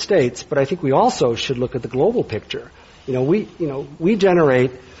the United States, but I think we also should look at the global picture. We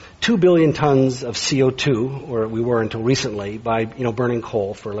generate 2 billion tons of CO2, or we were until recently, by, burning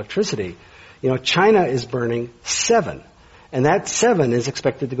coal for electricity. China is burning 7. And that 7 is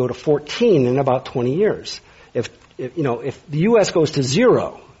expected to go to 14 in about 20 years. If the U.S. goes to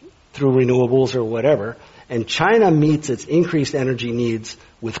 0 through renewables or whatever, and China meets its increased energy needs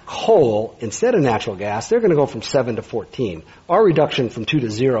with coal instead of natural gas, they're going to go from 7 to 14. Our reduction from 2 to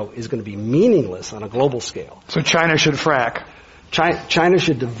 0 is going to be meaningless on a global scale. So China should frack. China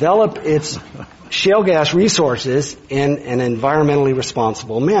should develop its shale gas resources in an environmentally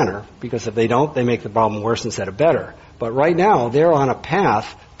responsible manner, because if they don't, they make the problem worse instead of better. But right now, they're on a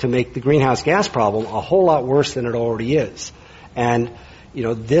path to make the greenhouse gas problem a whole lot worse than it already is. And,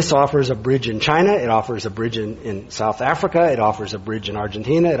 this offers a bridge in China, it offers a bridge in South Africa, it offers a bridge in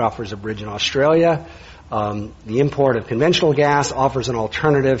Argentina, it offers a bridge in Australia. The import of conventional gas offers an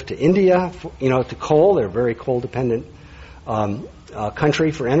alternative to India, to coal. They're a very coal-dependent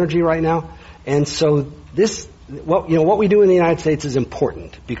country for energy right now. And so what we do in the United States is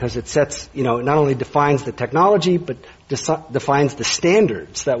important, because it sets, not only defines the technology, but defines the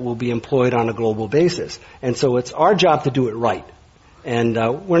standards that will be employed on a global basis. And so it's our job to do it right. And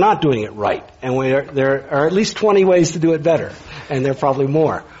we're not doing it right. And there are at least 20 ways to do it better, and there are probably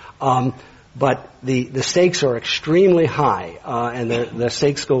more. But the stakes are extremely high, and the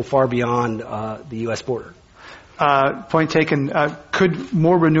stakes go far beyond the U.S. border. Point taken. Could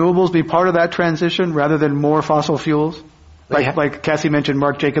more renewables be part of that transition rather than more fossil fuels? Like Cassie mentioned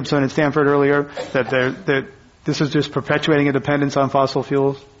Mark Jacobson at Stanford earlier, that this is just perpetuating a dependence on fossil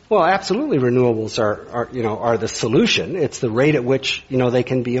fuels? Well, absolutely, renewables are the solution. It's the rate at which, they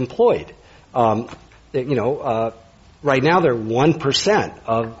can be employed. Right now they're 1%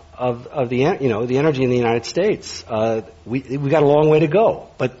 of the energy in the United States. We got a long way to go,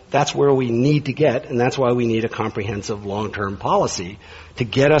 but that's where we need to get, and that's why we need a comprehensive long-term policy to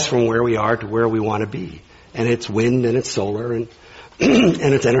get us from where we are to where we want to be. And it's wind, and it's solar, and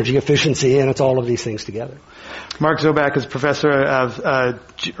and it's energy efficiency, and it's all of these things together. Mark Zoback is professor of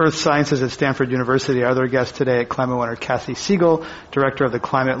Earth Sciences at Stanford University. Our other guest today at Climate One are Kathy Siegel, director of the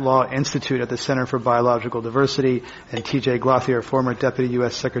Climate Law Institute at the Center for Biological Diversity, and T.J. Glothier, former Deputy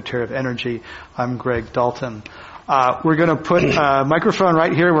U.S. Secretary of Energy. I'm Greg Dalton. We're going to put a microphone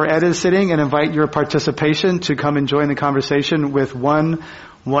right here where Ed is sitting and invite your participation to come and join the conversation with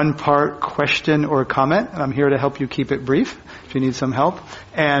one-part question or comment. I'm here to help you keep it brief if you need some help.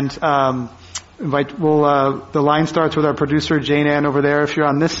 And the line starts with our producer, Jane Ann, over there. If you're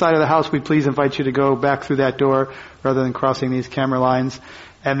on this side of the house, we please invite you to go back through that door rather than crossing these camera lines.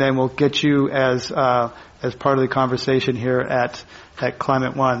 And then we'll get you as part of the conversation here at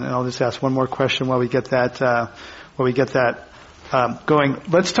Climate One. And I'll just ask one more question while we get that going.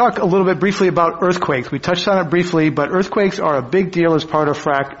 Let's talk a little bit briefly about earthquakes. We touched on it briefly, but earthquakes are a big deal as part of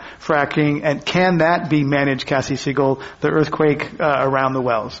fracking. And can that be managed, Cassie Siegel, the earthquake around the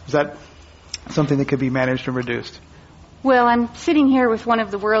wells? Is that something that could be managed and reduced? Well, I'm sitting here with one of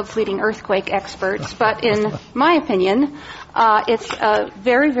the world's leading earthquake experts, but in my opinion, it's a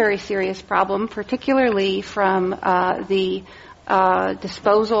very, very serious problem, particularly from the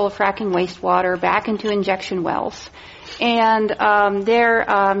disposal of fracking wastewater back into injection wells. And there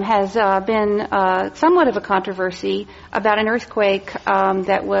has been somewhat of a controversy about an earthquake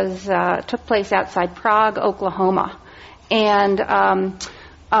that took place outside Prague, Oklahoma. And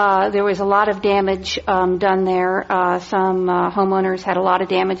there was a lot of damage done there. Some homeowners had a lot of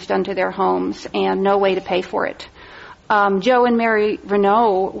damage done to their homes and no way to pay for it. Joe and Mary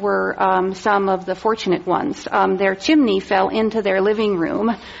Renault were some of the fortunate ones. Their chimney fell into their living room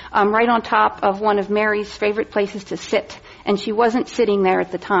right on top of one of Mary's favorite places to sit, and she wasn't sitting there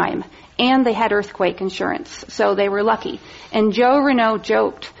at the time. And they had earthquake insurance, so they were lucky. And Joe Renault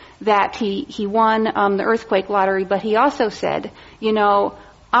joked that he won the earthquake lottery, but he also said,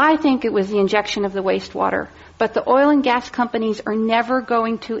 I think it was the injection of the wastewater, but the oil and gas companies are never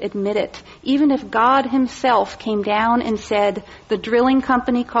going to admit it. Even if God himself came down and said the drilling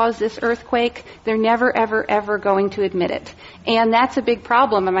company caused this earthquake, they're never, ever, ever going to admit it. And that's a big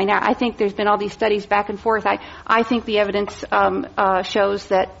problem. I mean, I think there's been all these studies back and forth. I think the evidence shows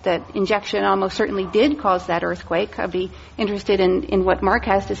that injection almost certainly did cause that earthquake. I'd be interested in what Mark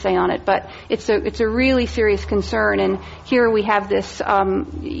has to say on it. But it's a really serious concern. And here we have this,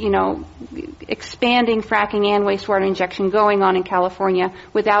 expanding fracking and wastewater injection going on in California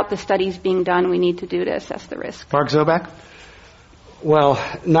without the studies being done we need to do to assess the risk. Mark Zoback? Well,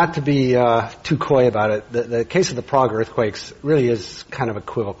 not to be too coy about it, the case of the Prague earthquakes really is kind of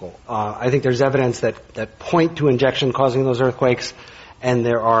equivocal. I think there's evidence that point to injection causing those earthquakes, and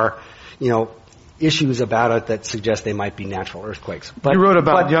there are, issues about it that suggest they might be natural earthquakes. But, you wrote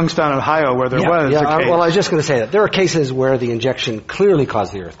about Youngstown, Ohio, where there was a case. Well, I was just going to say that there are cases where the injection clearly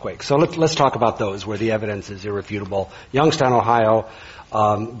caused the earthquake. So let's talk about those where the evidence is irrefutable. Youngstown, Ohio,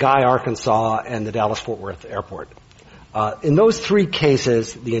 Guy, Arkansas, and the Dallas-Fort Worth Airport. In those three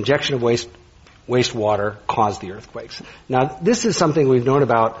cases, the injection of wastewater caused the earthquakes. Now, this is something we've known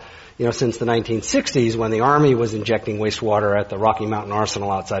about, since the 1960s when the Army was injecting wastewater at the Rocky Mountain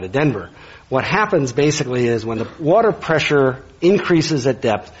Arsenal outside of Denver. What happens basically is when the water pressure increases at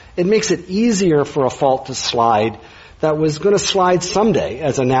depth, it makes it easier for a fault to slide that was going to slide someday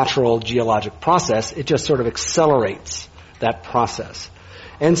as a natural geologic process. It just sort of accelerates that process.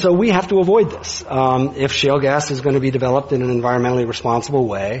 And so we have to avoid this. If shale gas is going to be developed in an environmentally responsible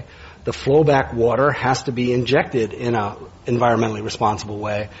way, the flowback water has to be injected in an environmentally responsible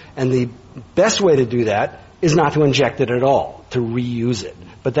way. And the best way to do that is not to inject it at all, to reuse it.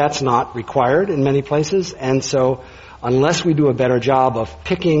 But that's not required in many places. And so unless we do a better job of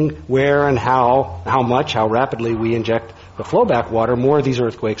picking where and how much, how rapidly we inject the flowback water, more of these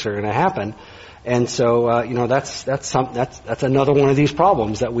earthquakes are going to happen. And so, that's another one of these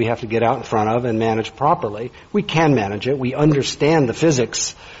problems that we have to get out in front of and manage properly. We can manage it. We understand the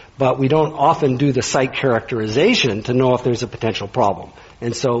physics, but we don't often do the site characterization to know if there's a potential problem.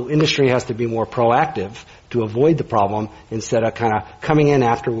 And so industry has to be more proactive to avoid the problem instead of kind of coming in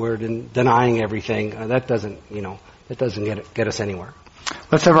afterward and denying everything. That doesn't get us anywhere.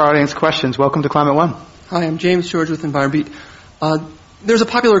 Let's have our audience questions. Welcome to Climate One. Hi, I'm James George with EnviroBeat. There's a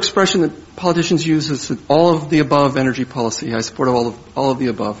popular expression that politicians use as all of the above energy policy. I support all of the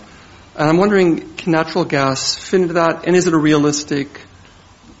above. And I'm wondering, can natural gas fit into that? And is it a realistic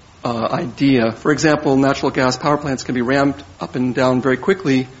idea? For example, natural gas power plants can be ramped up and down very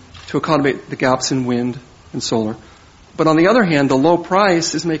quickly to accommodate the gaps in wind and solar. But on the other hand, the low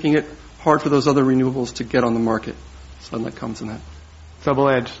price is making it hard for those other renewables to get on the market. So that comes in that. Double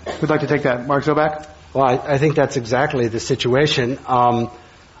edge. Who'd like to take that? Mark Zoback? Well, I think that's exactly the situation.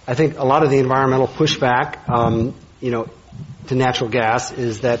 I think a lot of the environmental pushback, to natural gas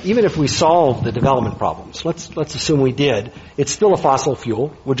is that even if we solve the development problems, let's assume we did, it's still a fossil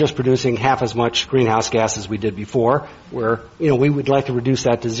fuel. We're just producing half as much greenhouse gas as we did before. We would like to reduce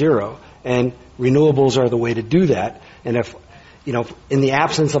that to zero. And renewables are the way to do that. And if, in the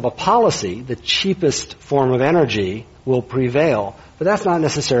absence of a policy, the cheapest form of energy will prevail. But that's not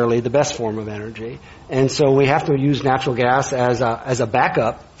necessarily the best form of energy. And so we have to use natural gas as a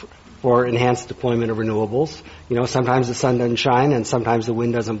backup for enhanced deployment of renewables. Sometimes the sun doesn't shine and sometimes the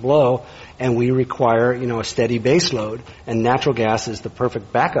wind doesn't blow, and we require, a steady base load, and natural gas is the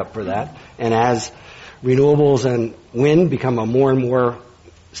perfect backup for that. And as renewables and wind become a more and more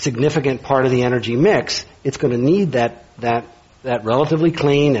significant part of the energy mix, it's going to need that relatively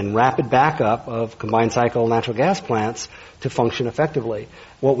clean and rapid backup of combined cycle natural gas plants to function effectively.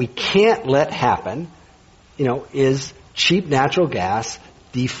 What we can't let happen, is cheap natural gas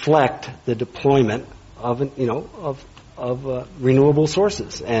deflect the deployment of renewable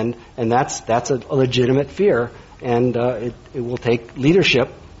sources, and that's a legitimate fear, and it will take leadership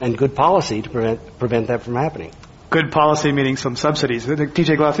and good policy to prevent that from happening. Good policy meaning some subsidies.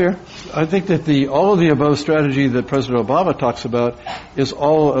 TJ Glauthier? I think that the all of the above strategy that President Obama talks about is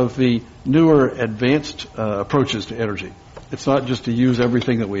all of the newer advanced approaches to energy. It's not just to use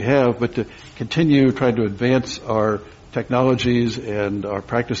everything that we have, but to continue trying to advance our technologies and our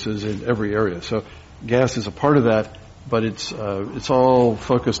practices in every area. So gas is a part of that, but it's all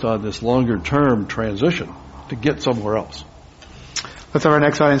focused on this longer term transition to get somewhere else. Let's have our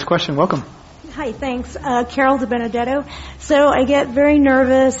next audience question. Welcome. Hi, thanks. Carol DiBenedetto. So I get very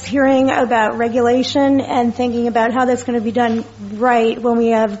nervous hearing about regulation and thinking about how that's going to be done right when we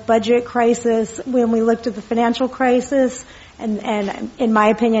have budget crisis, when we looked at the financial crisis. And in my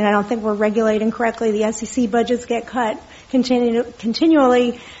opinion, I don't think we're regulating correctly. The SEC budgets get cut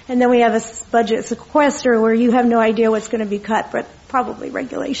continually, and then we have a budget sequester where you have no idea what's going to be cut, but probably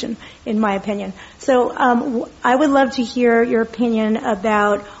regulation, in my opinion. So I would love to hear your opinion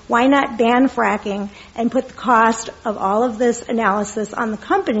about why not ban fracking and put the cost of all of this analysis on the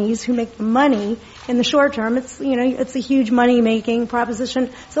companies who make the money in the short term. It's a huge money-making proposition.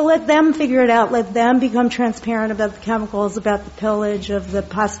 So let them figure it out. Let them become transparent about the chemicals, about the pillage, of the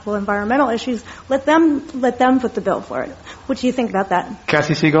possible environmental issues. Let them foot the bill for it. What do you think about that?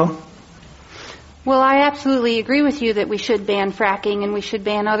 Cassie Siegel? Well, I absolutely agree with you that we should ban fracking and we should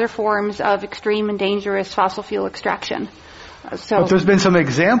ban other forms of extreme and dangerous fossil fuel extraction. But there's been some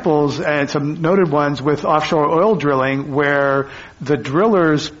examples and some noted ones with offshore oil drilling where the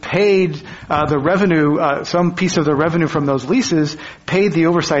drillers paid the revenue, some piece of the revenue from those leases, paid the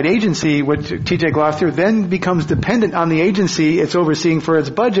oversight agency, which T.J. Gloucester then becomes dependent on the agency it's overseeing for its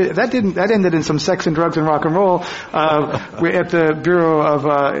budget. That ended in some sex and drugs and rock and roll at the Bureau of,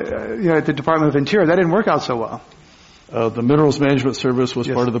 at the Department of Interior. That didn't work out so well. The Minerals Management Service was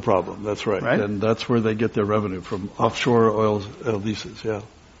part of the problem. That's right. And that's where they get their revenue from offshore oil leases, yeah.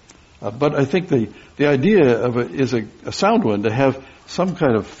 But I think the idea of it is a sound one, to have some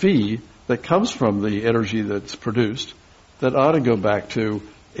kind of fee that comes from the energy that's produced that ought to go back to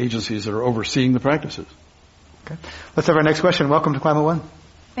agencies that are overseeing the practices. Okay. Let's have our next question. Welcome to Climate One.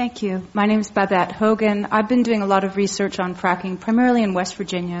 Thank you. My name is Babette Hogan. I've been doing a lot of research on fracking, primarily in West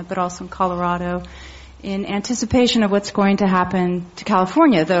Virginia, but also in Colorado, in anticipation of what's going to happen to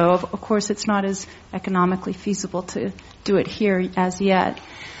California, though, of course, it's not as economically feasible to do it here as yet.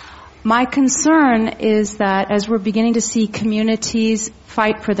 My concern is that as we're beginning to see communities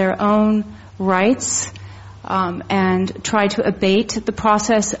fight for their own rights and try to abate the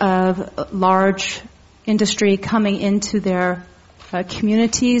process of large industry coming into their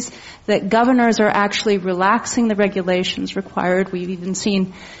communities, that governors are actually relaxing the regulations required. We've even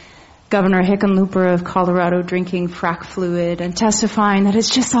seen Governor Hickenlooper of Colorado drinking frack fluid and testifying that it's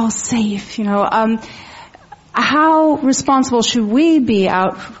just all safe, How responsible should we be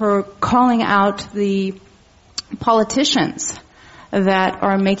out for calling out the politicians that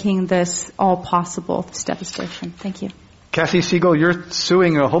are making this all possible, this devastation? Thank you. Cassie Siegel, you're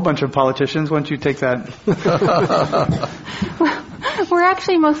suing a whole bunch of politicians. Why don't you take that? We're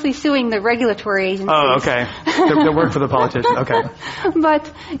actually mostly suing the regulatory agencies. Oh, okay. That work for the politicians. Okay. But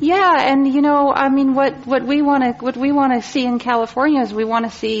yeah, and what we want to see in California is we want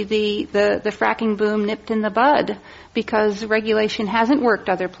to see the fracking boom nipped in the bud, because regulation hasn't worked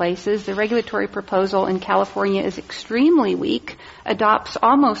other places. The regulatory proposal in California is extremely weak, adopts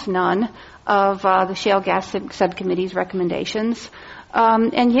almost none of the Shale Gas Subcommittee's recommendations.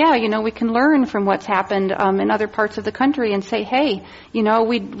 We can learn from what's happened in other parts of the country and say, hey, we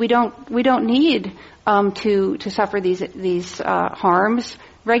don't need to suffer these harms.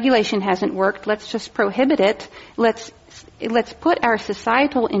 Regulation hasn't worked. Let's just prohibit it. Let's put our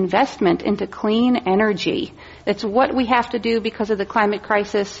societal investment into clean energy. It's what we have to do because of the climate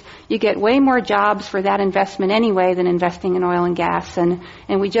crisis. You get way more jobs for that investment anyway than investing in oil and gas, and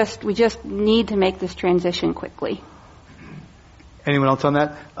we just need to make this transition quickly. Anyone else on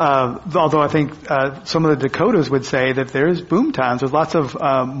that? Although I think some of the Dakotas would say that there's boom times. There's lots of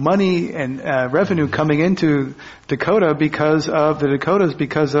money and revenue coming into Dakota because of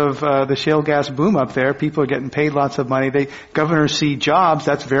the shale gas boom up there. People are getting paid lots of money. Governors see jobs.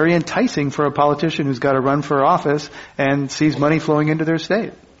 That's very enticing for a politician who's got to run for office and sees money flowing into their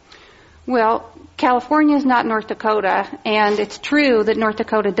state. Well, California is not North Dakota, and it's true that North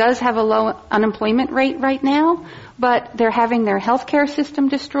Dakota does have a low unemployment rate right now, but they're having their healthcare system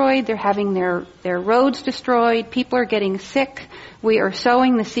destroyed, they're having their roads destroyed, people are getting sick, we are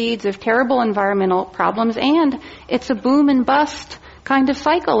sowing the seeds of terrible environmental problems, and it's a boom and bust kind of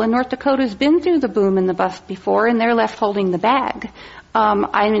cycle, and North Dakota's been through the boom and the bust before, and they're left holding the bag.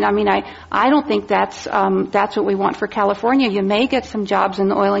 I don't think that's what we want for California. You may get some jobs in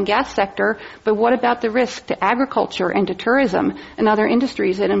the oil and gas sector, but what about the risk to agriculture and to tourism and other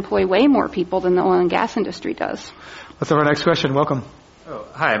industries that employ way more people than the oil and gas industry does? Let's have our next question. Welcome.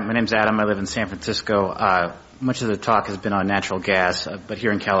 Hi, my name's Adam. I live in San Francisco. Much of the talk has been on natural gas, but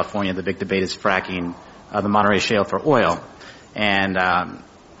here in California, the big debate is fracking the Monterey Shale for oil. And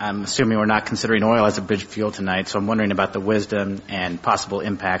I'm assuming we're not considering oil as a bridge fuel tonight, so I'm wondering about the wisdom and possible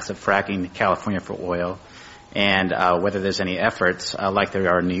impacts of fracking California for oil, and whether there's any efforts, like there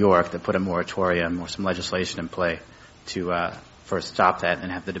are in New York, that put a moratorium or some legislation in play to first stop that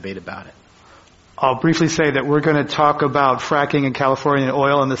and have the debate about it. I'll briefly say that we're going to talk about fracking in California and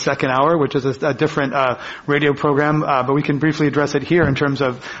oil in the second hour, which is a different radio program, but we can briefly address it here in terms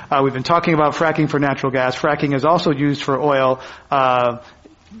of we've been talking about fracking for natural gas. Fracking is also used for oil.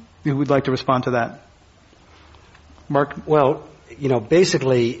 Who would like to respond to that? Mark? Well,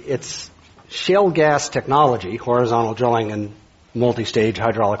 basically it's shale gas technology, horizontal drilling and multi-stage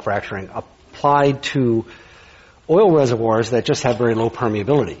hydraulic fracturing, applied to oil reservoirs that just have very low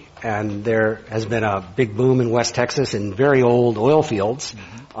permeability. And there has been a big boom in West Texas in very old oil fields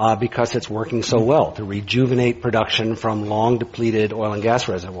because it's working so well to rejuvenate production from long depleted oil and gas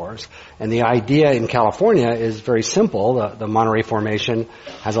reservoirs. And the idea in California is very simple. The Monterey Formation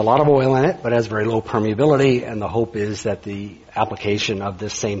has a lot of oil in it, but has very low permeability, and the hope is that the application of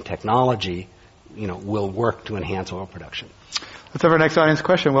this same technology will work to enhance oil production. Let's have our next audience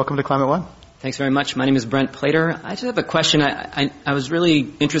question. Welcome to Climate One. Thanks very much. My name is Brent Plater. I just have a question. I was really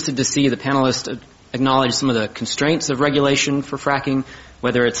interested to see the panelists acknowledge some of the constraints of regulation for fracking,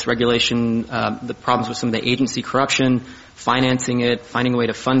 whether it's regulation, the problems with some of the agency corruption, financing it, finding a way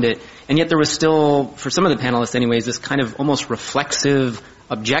to fund it. And yet there was still, for some of the panelists anyways, this kind of almost reflexive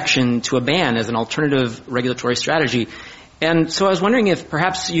objection to a ban as an alternative regulatory strategy. And so I was wondering if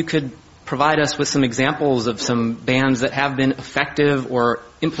perhaps you could provide us with some examples of some bans that have been effective or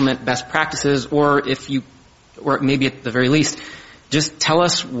implement best practices, or or maybe at the very least, just tell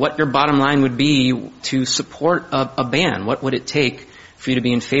us what your bottom line would be to support a ban. What would it take for you to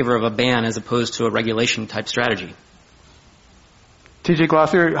be in favor of a ban as opposed to a regulation type strategy? TJ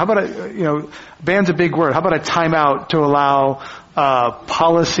Glossier, how about ban's a big word. How about a timeout to allow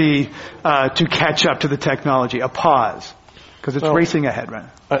policy to catch up to the technology, a pause? Because it's racing ahead, right?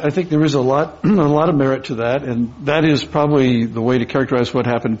 I think there is a lot of merit to that, and that is probably the way to characterize what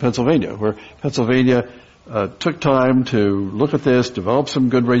happened in Pennsylvania, where Pennsylvania took time to look at this, develop some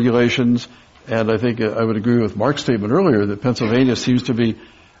good regulations, and I think I would agree with Mark's statement earlier that Pennsylvania seems to be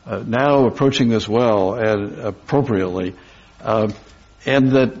now approaching this well and appropriately,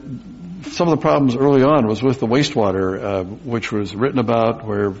 and that some of the problems early on was with the wastewater, which was written about,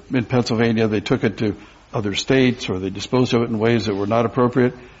 where in Pennsylvania they took it to other states or they disposed of it in ways that were not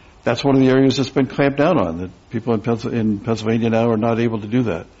appropriate. That's one of the areas that's been clamped down on, that people in Pennsylvania now are not able to do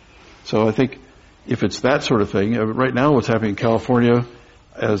that. So I think if it's that sort of thing, right now what's happening in California,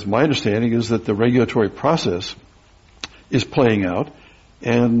 as my understanding, is that the regulatory process is playing out.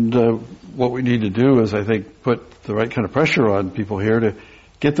 And what we need to do is, I think, put the right kind of pressure on people here to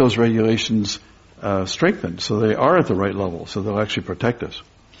get those regulations strengthened so they are at the right level, so they'll actually protect us.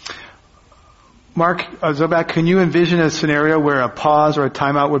 Mark Zobak, can you envision a scenario where a pause or a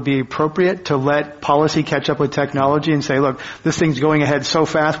timeout would be appropriate to let policy catch up with technology and say, look, this thing's going ahead so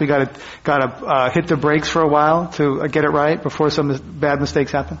fast, we got to hit the brakes for a while to get it right before some bad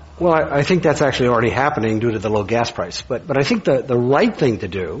mistakes happen? Well, I think that's actually already happening due to the low gas price. But I think the right thing to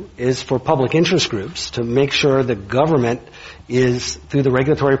do is for public interest groups to make sure the government is, through the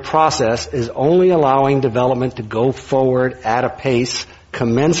regulatory process, is only allowing development to go forward at a pace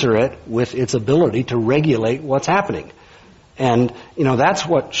commensurate with its ability to regulate what's happening. And, that's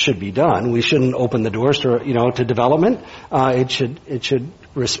what should be done. We shouldn't open the doors to development. It should,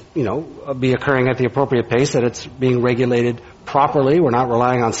 be occurring at the appropriate pace, that it's being regulated properly. We're not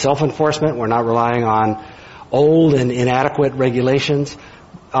relying on self-enforcement. We're not relying on old and inadequate regulations.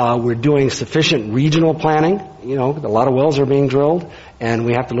 We're doing sufficient regional planning. A lot of wells are being drilled, and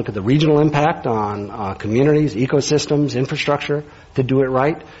we have to look at the regional impact on communities, ecosystems, infrastructure to do it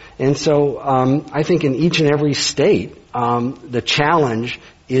right. And so I think in each and every state, the challenge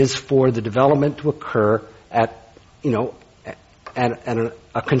is for the development to occur at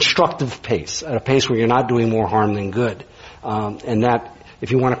a constructive pace, at a pace where you're not doing more harm than good. And that,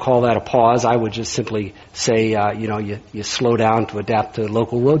 if you want to call that a pause, I would just simply say, you slow down to adapt to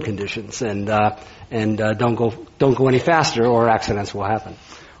local road conditions, and don't go any faster, or accidents will happen.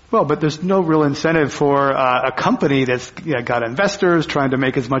 Well, but there's no real incentive for a company that's got investors trying to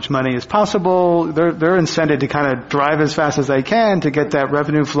make as much money as possible. They're incented to kind of drive as fast as they can to get that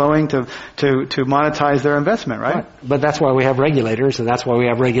revenue flowing to monetize their investment, right? But that's why we have regulators, and that's why we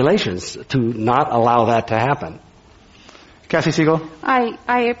have regulations, to not allow that to happen. Cassie Siegel?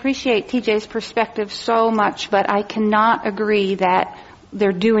 I appreciate TJ's perspective so much, but I cannot agree that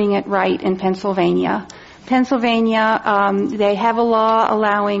they're doing it right in Pennsylvania. They have a law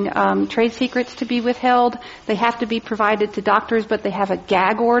allowing trade secrets to be withheld. They have to be provided to doctors, but they have a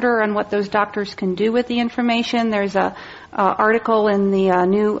gag order on what those doctors can do with the information. There's a article in the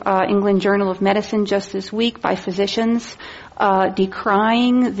New England Journal of Medicine just this week by physicians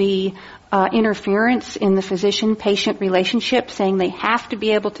decrying the interference in the physician-patient relationship, saying they have to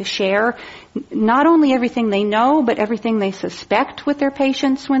be able to share not only everything they know, but everything they suspect with their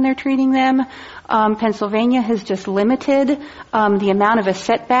patients when they're treating them. Pennsylvania has just limited the amount of a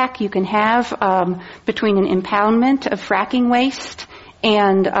setback you can have between an impoundment of fracking waste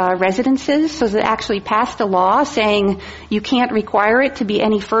and residences. So they actually passed a law saying you can't require it to be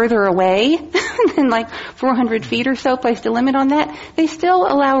any further away than like 400 feet or so, placed a limit on that. They still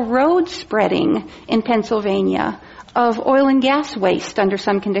allow road spreading in Pennsylvania of oil and gas waste under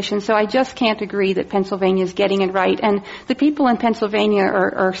some conditions. So I just can't agree that Pennsylvania is getting it right. And the people in Pennsylvania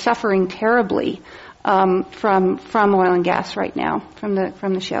are suffering terribly from oil and gas right now, from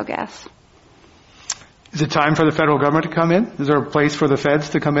the shale gas. Is it time for the federal government to come in? Is there a place for the feds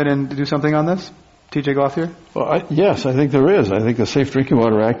to come in and do something on this? TJ Glossier? Well, yes, I think there is. I think the Safe Drinking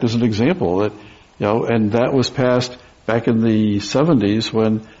Water Act is an example that And that was passed back in the 70s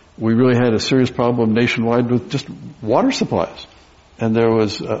when we really had a serious problem nationwide with just water supplies. And there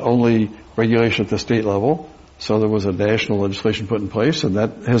was only regulation at the state level, so there was a national legislation put in place, and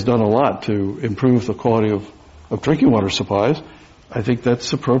that has done a lot to improve the quality of drinking water supplies. I think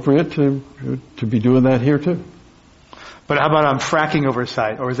that's appropriate to be doing that here too. But how about on fracking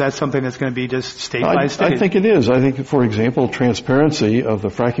oversight, or is that something that's going to be just state by state? I think it is. I think, for example, transparency of the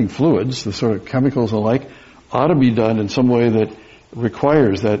fracking fluids, the sort of chemicals and the like, ought to be done in some way that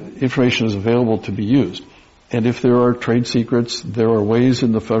requires that information is available to be used. And if there are trade secrets, there are ways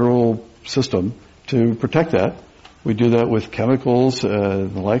in the federal system to protect that. We do that with chemicals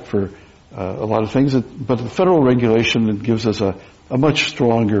and the like for a lot of things. But the federal regulation gives us a much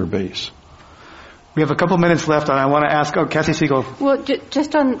stronger base. We have a couple minutes left, and I want to ask, Kathy Siegel. Well,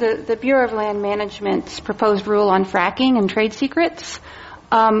 just on the Bureau of Land Management's proposed rule on fracking and trade secrets.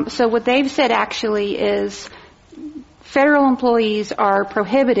 So what they've said actually is federal employees are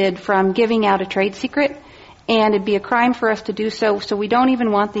prohibited from giving out a trade secret, and it'd be a crime for us to do so, so we don't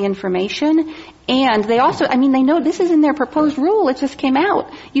even want the information. And they also, they know this is in their proposed rule. It just came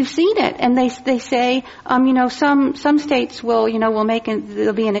out. You've seen it. And they say, some states will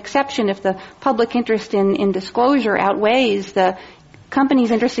there'll be an exception if the public interest in disclosure outweighs the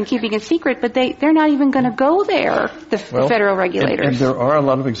company's interest in keeping it secret, but they're not even going to go there, the federal regulators. And there are a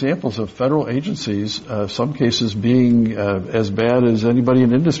lot of examples of federal agencies, some cases being as bad as anybody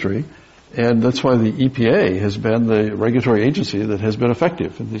in industry. And that's why the EPA has been the regulatory agency that has been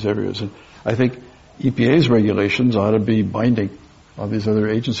effective in these areas. And I think EPA's regulations ought to be binding on these other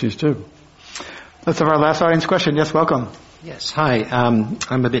agencies too. Let's have our last audience question. Yes, welcome. Yes, hi.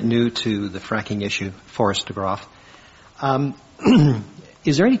 I'm a bit new to the fracking issue, Forrest DeGroff.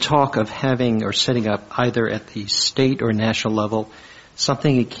 Is there any talk of having or setting up either at the state or national level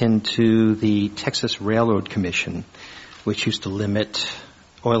something akin to the Texas Railroad Commission, which used to limit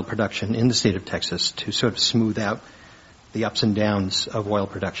oil production in the state of Texas to sort of smooth out the ups and downs of oil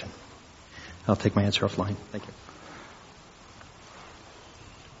production? I'll take my answer offline. Thank you.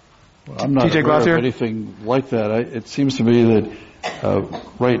 Well, I'm not aware of anything like that. It seems to me that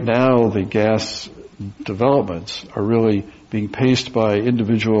right now the gas developments are really being paced by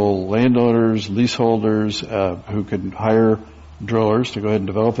individual landowners, leaseholders who can hire drillers to go ahead and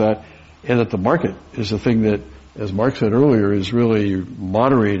develop that, and that the market is the thing that, as Mark said earlier, is really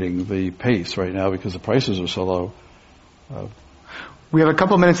moderating the pace right now because the prices are so low. We have a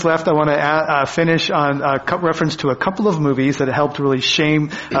couple minutes left. I want to finish on a reference to a couple of movies that helped really frame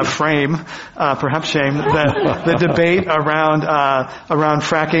the debate around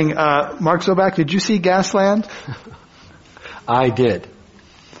fracking. Mark Zobak, did you see Gasland? I did.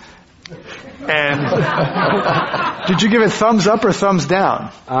 And did you give it thumbs up or thumbs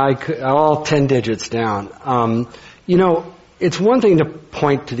down? All 10 digits down. It's one thing to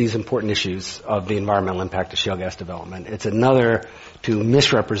point to these important issues of the environmental impact of shale gas development. It's another to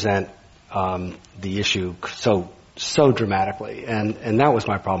misrepresent the issue so dramatically. And that was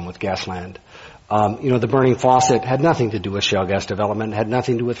my problem with Gasland. The burning faucet had nothing to do with shale gas development, had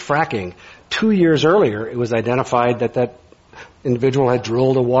nothing to do with fracking. 2 years earlier, it was identified that individual had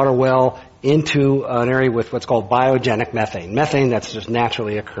drilled a water well into an area with what's called biogenic methane that's just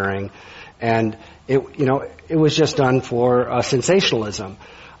naturally occurring. And it was just done for sensationalism.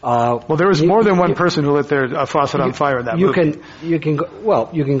 Well, there was more than one person who lit their faucet on fire in that movie. You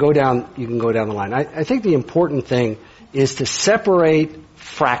can go down the line. I think the important thing is to separate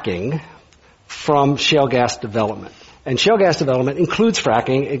fracking from shale gas development. And shale gas development includes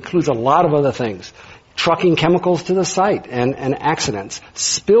fracking, includes a lot of other things. Trucking chemicals to the site and accidents,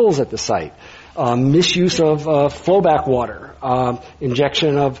 spills at the site, misuse of flowback water,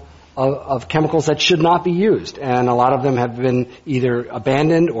 injection of chemicals that should not be used. And a lot of them have been either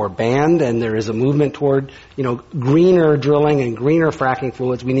abandoned or banned, and there is a movement toward, greener drilling and greener fracking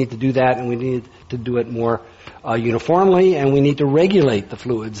fluids. We need to do that, and we need to do it more uniformly, and we need to regulate the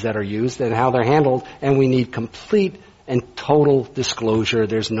fluids that are used and how they're handled, and we need complete and total disclosure.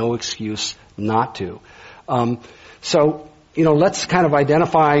 There's no excuse not to. Let's kind of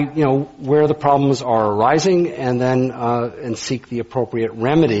identify, where the problems are arising and then, and seek the appropriate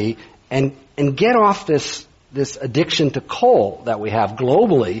remedy and get off this addiction to coal that we have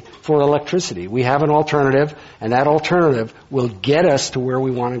globally for electricity. We have an alternative, and that alternative will get us to where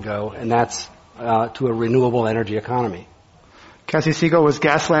we want to go, and that's, to a renewable energy economy. Cassie Siegel, was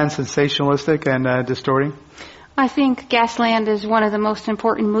Gasland sensationalistic and distorting? I think Gasland is one of the most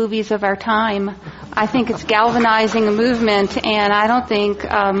important movies of our time. I think it's galvanizing a movement, and I don't think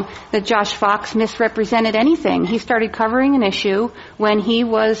that Josh Fox misrepresented anything. He started covering an issue when he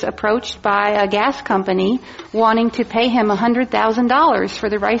was approached by a gas company wanting to pay him $100,000 for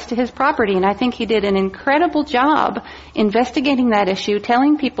the rights to his property, and I think he did an incredible job investigating that issue,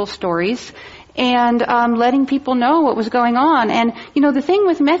 telling people stories, and letting people know what was going on. And, the thing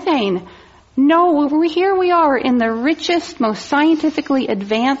with methane, here we are in the richest, most scientifically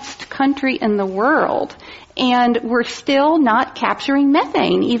advanced country in the world, and we're still not capturing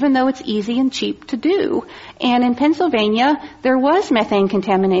methane, even though it's easy and cheap to do. And in Pennsylvania, there was methane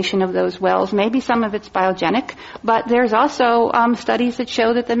contamination of those wells. Maybe some of it's biogenic, but there's also studies that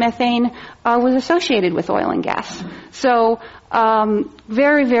show that the methane was associated with oil and gas. So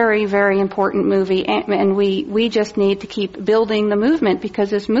very, very, very important movie, and we just need to keep building the movement, because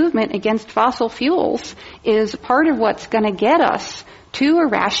this movement against fossil fuels is part of what's going to get us to a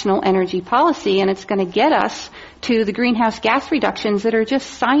rational energy policy, and it's going to get us to the greenhouse gas reductions that are just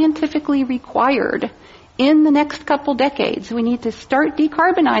scientifically required in the next couple decades. We need to start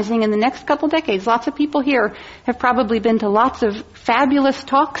decarbonizing in the next couple decades. Lots of people here have probably been to lots of fabulous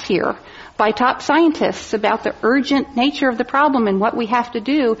talks here by top scientists about the urgent nature of the problem and what we have to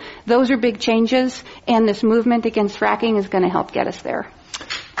do. Those are big changes, and this movement against fracking is going to help get us there.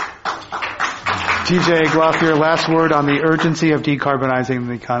 TJ Glothier, last word on the urgency of decarbonizing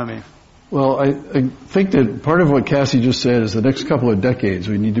the economy. Well, I think that part of what Cassie just said is the next couple of decades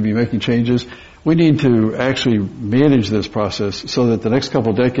we need to be making changes. We need to actually manage this process so that the next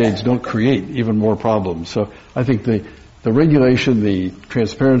couple of decades don't create even more problems. So I think the regulation, the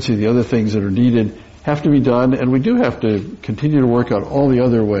transparency, the other things that are needed have to be done, and we do have to continue to work out all the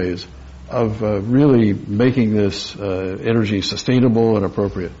other ways of really making this energy sustainable and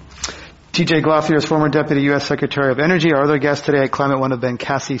appropriate. TJ Glothier is former Deputy U.S. Secretary of Energy. Our other guests today at Climate One have been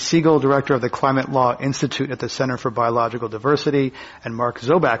Cassie Siegel, Director of the Climate Law Institute at the Center for Biological Diversity, and Mark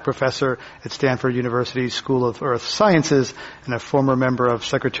Zoback, Professor at Stanford University School of Earth Sciences and a former member of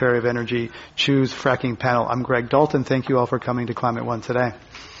Secretary of Energy Choose Fracking Panel. I'm Greg Dalton. Thank you all for coming to Climate One today.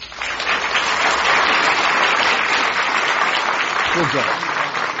 Good job.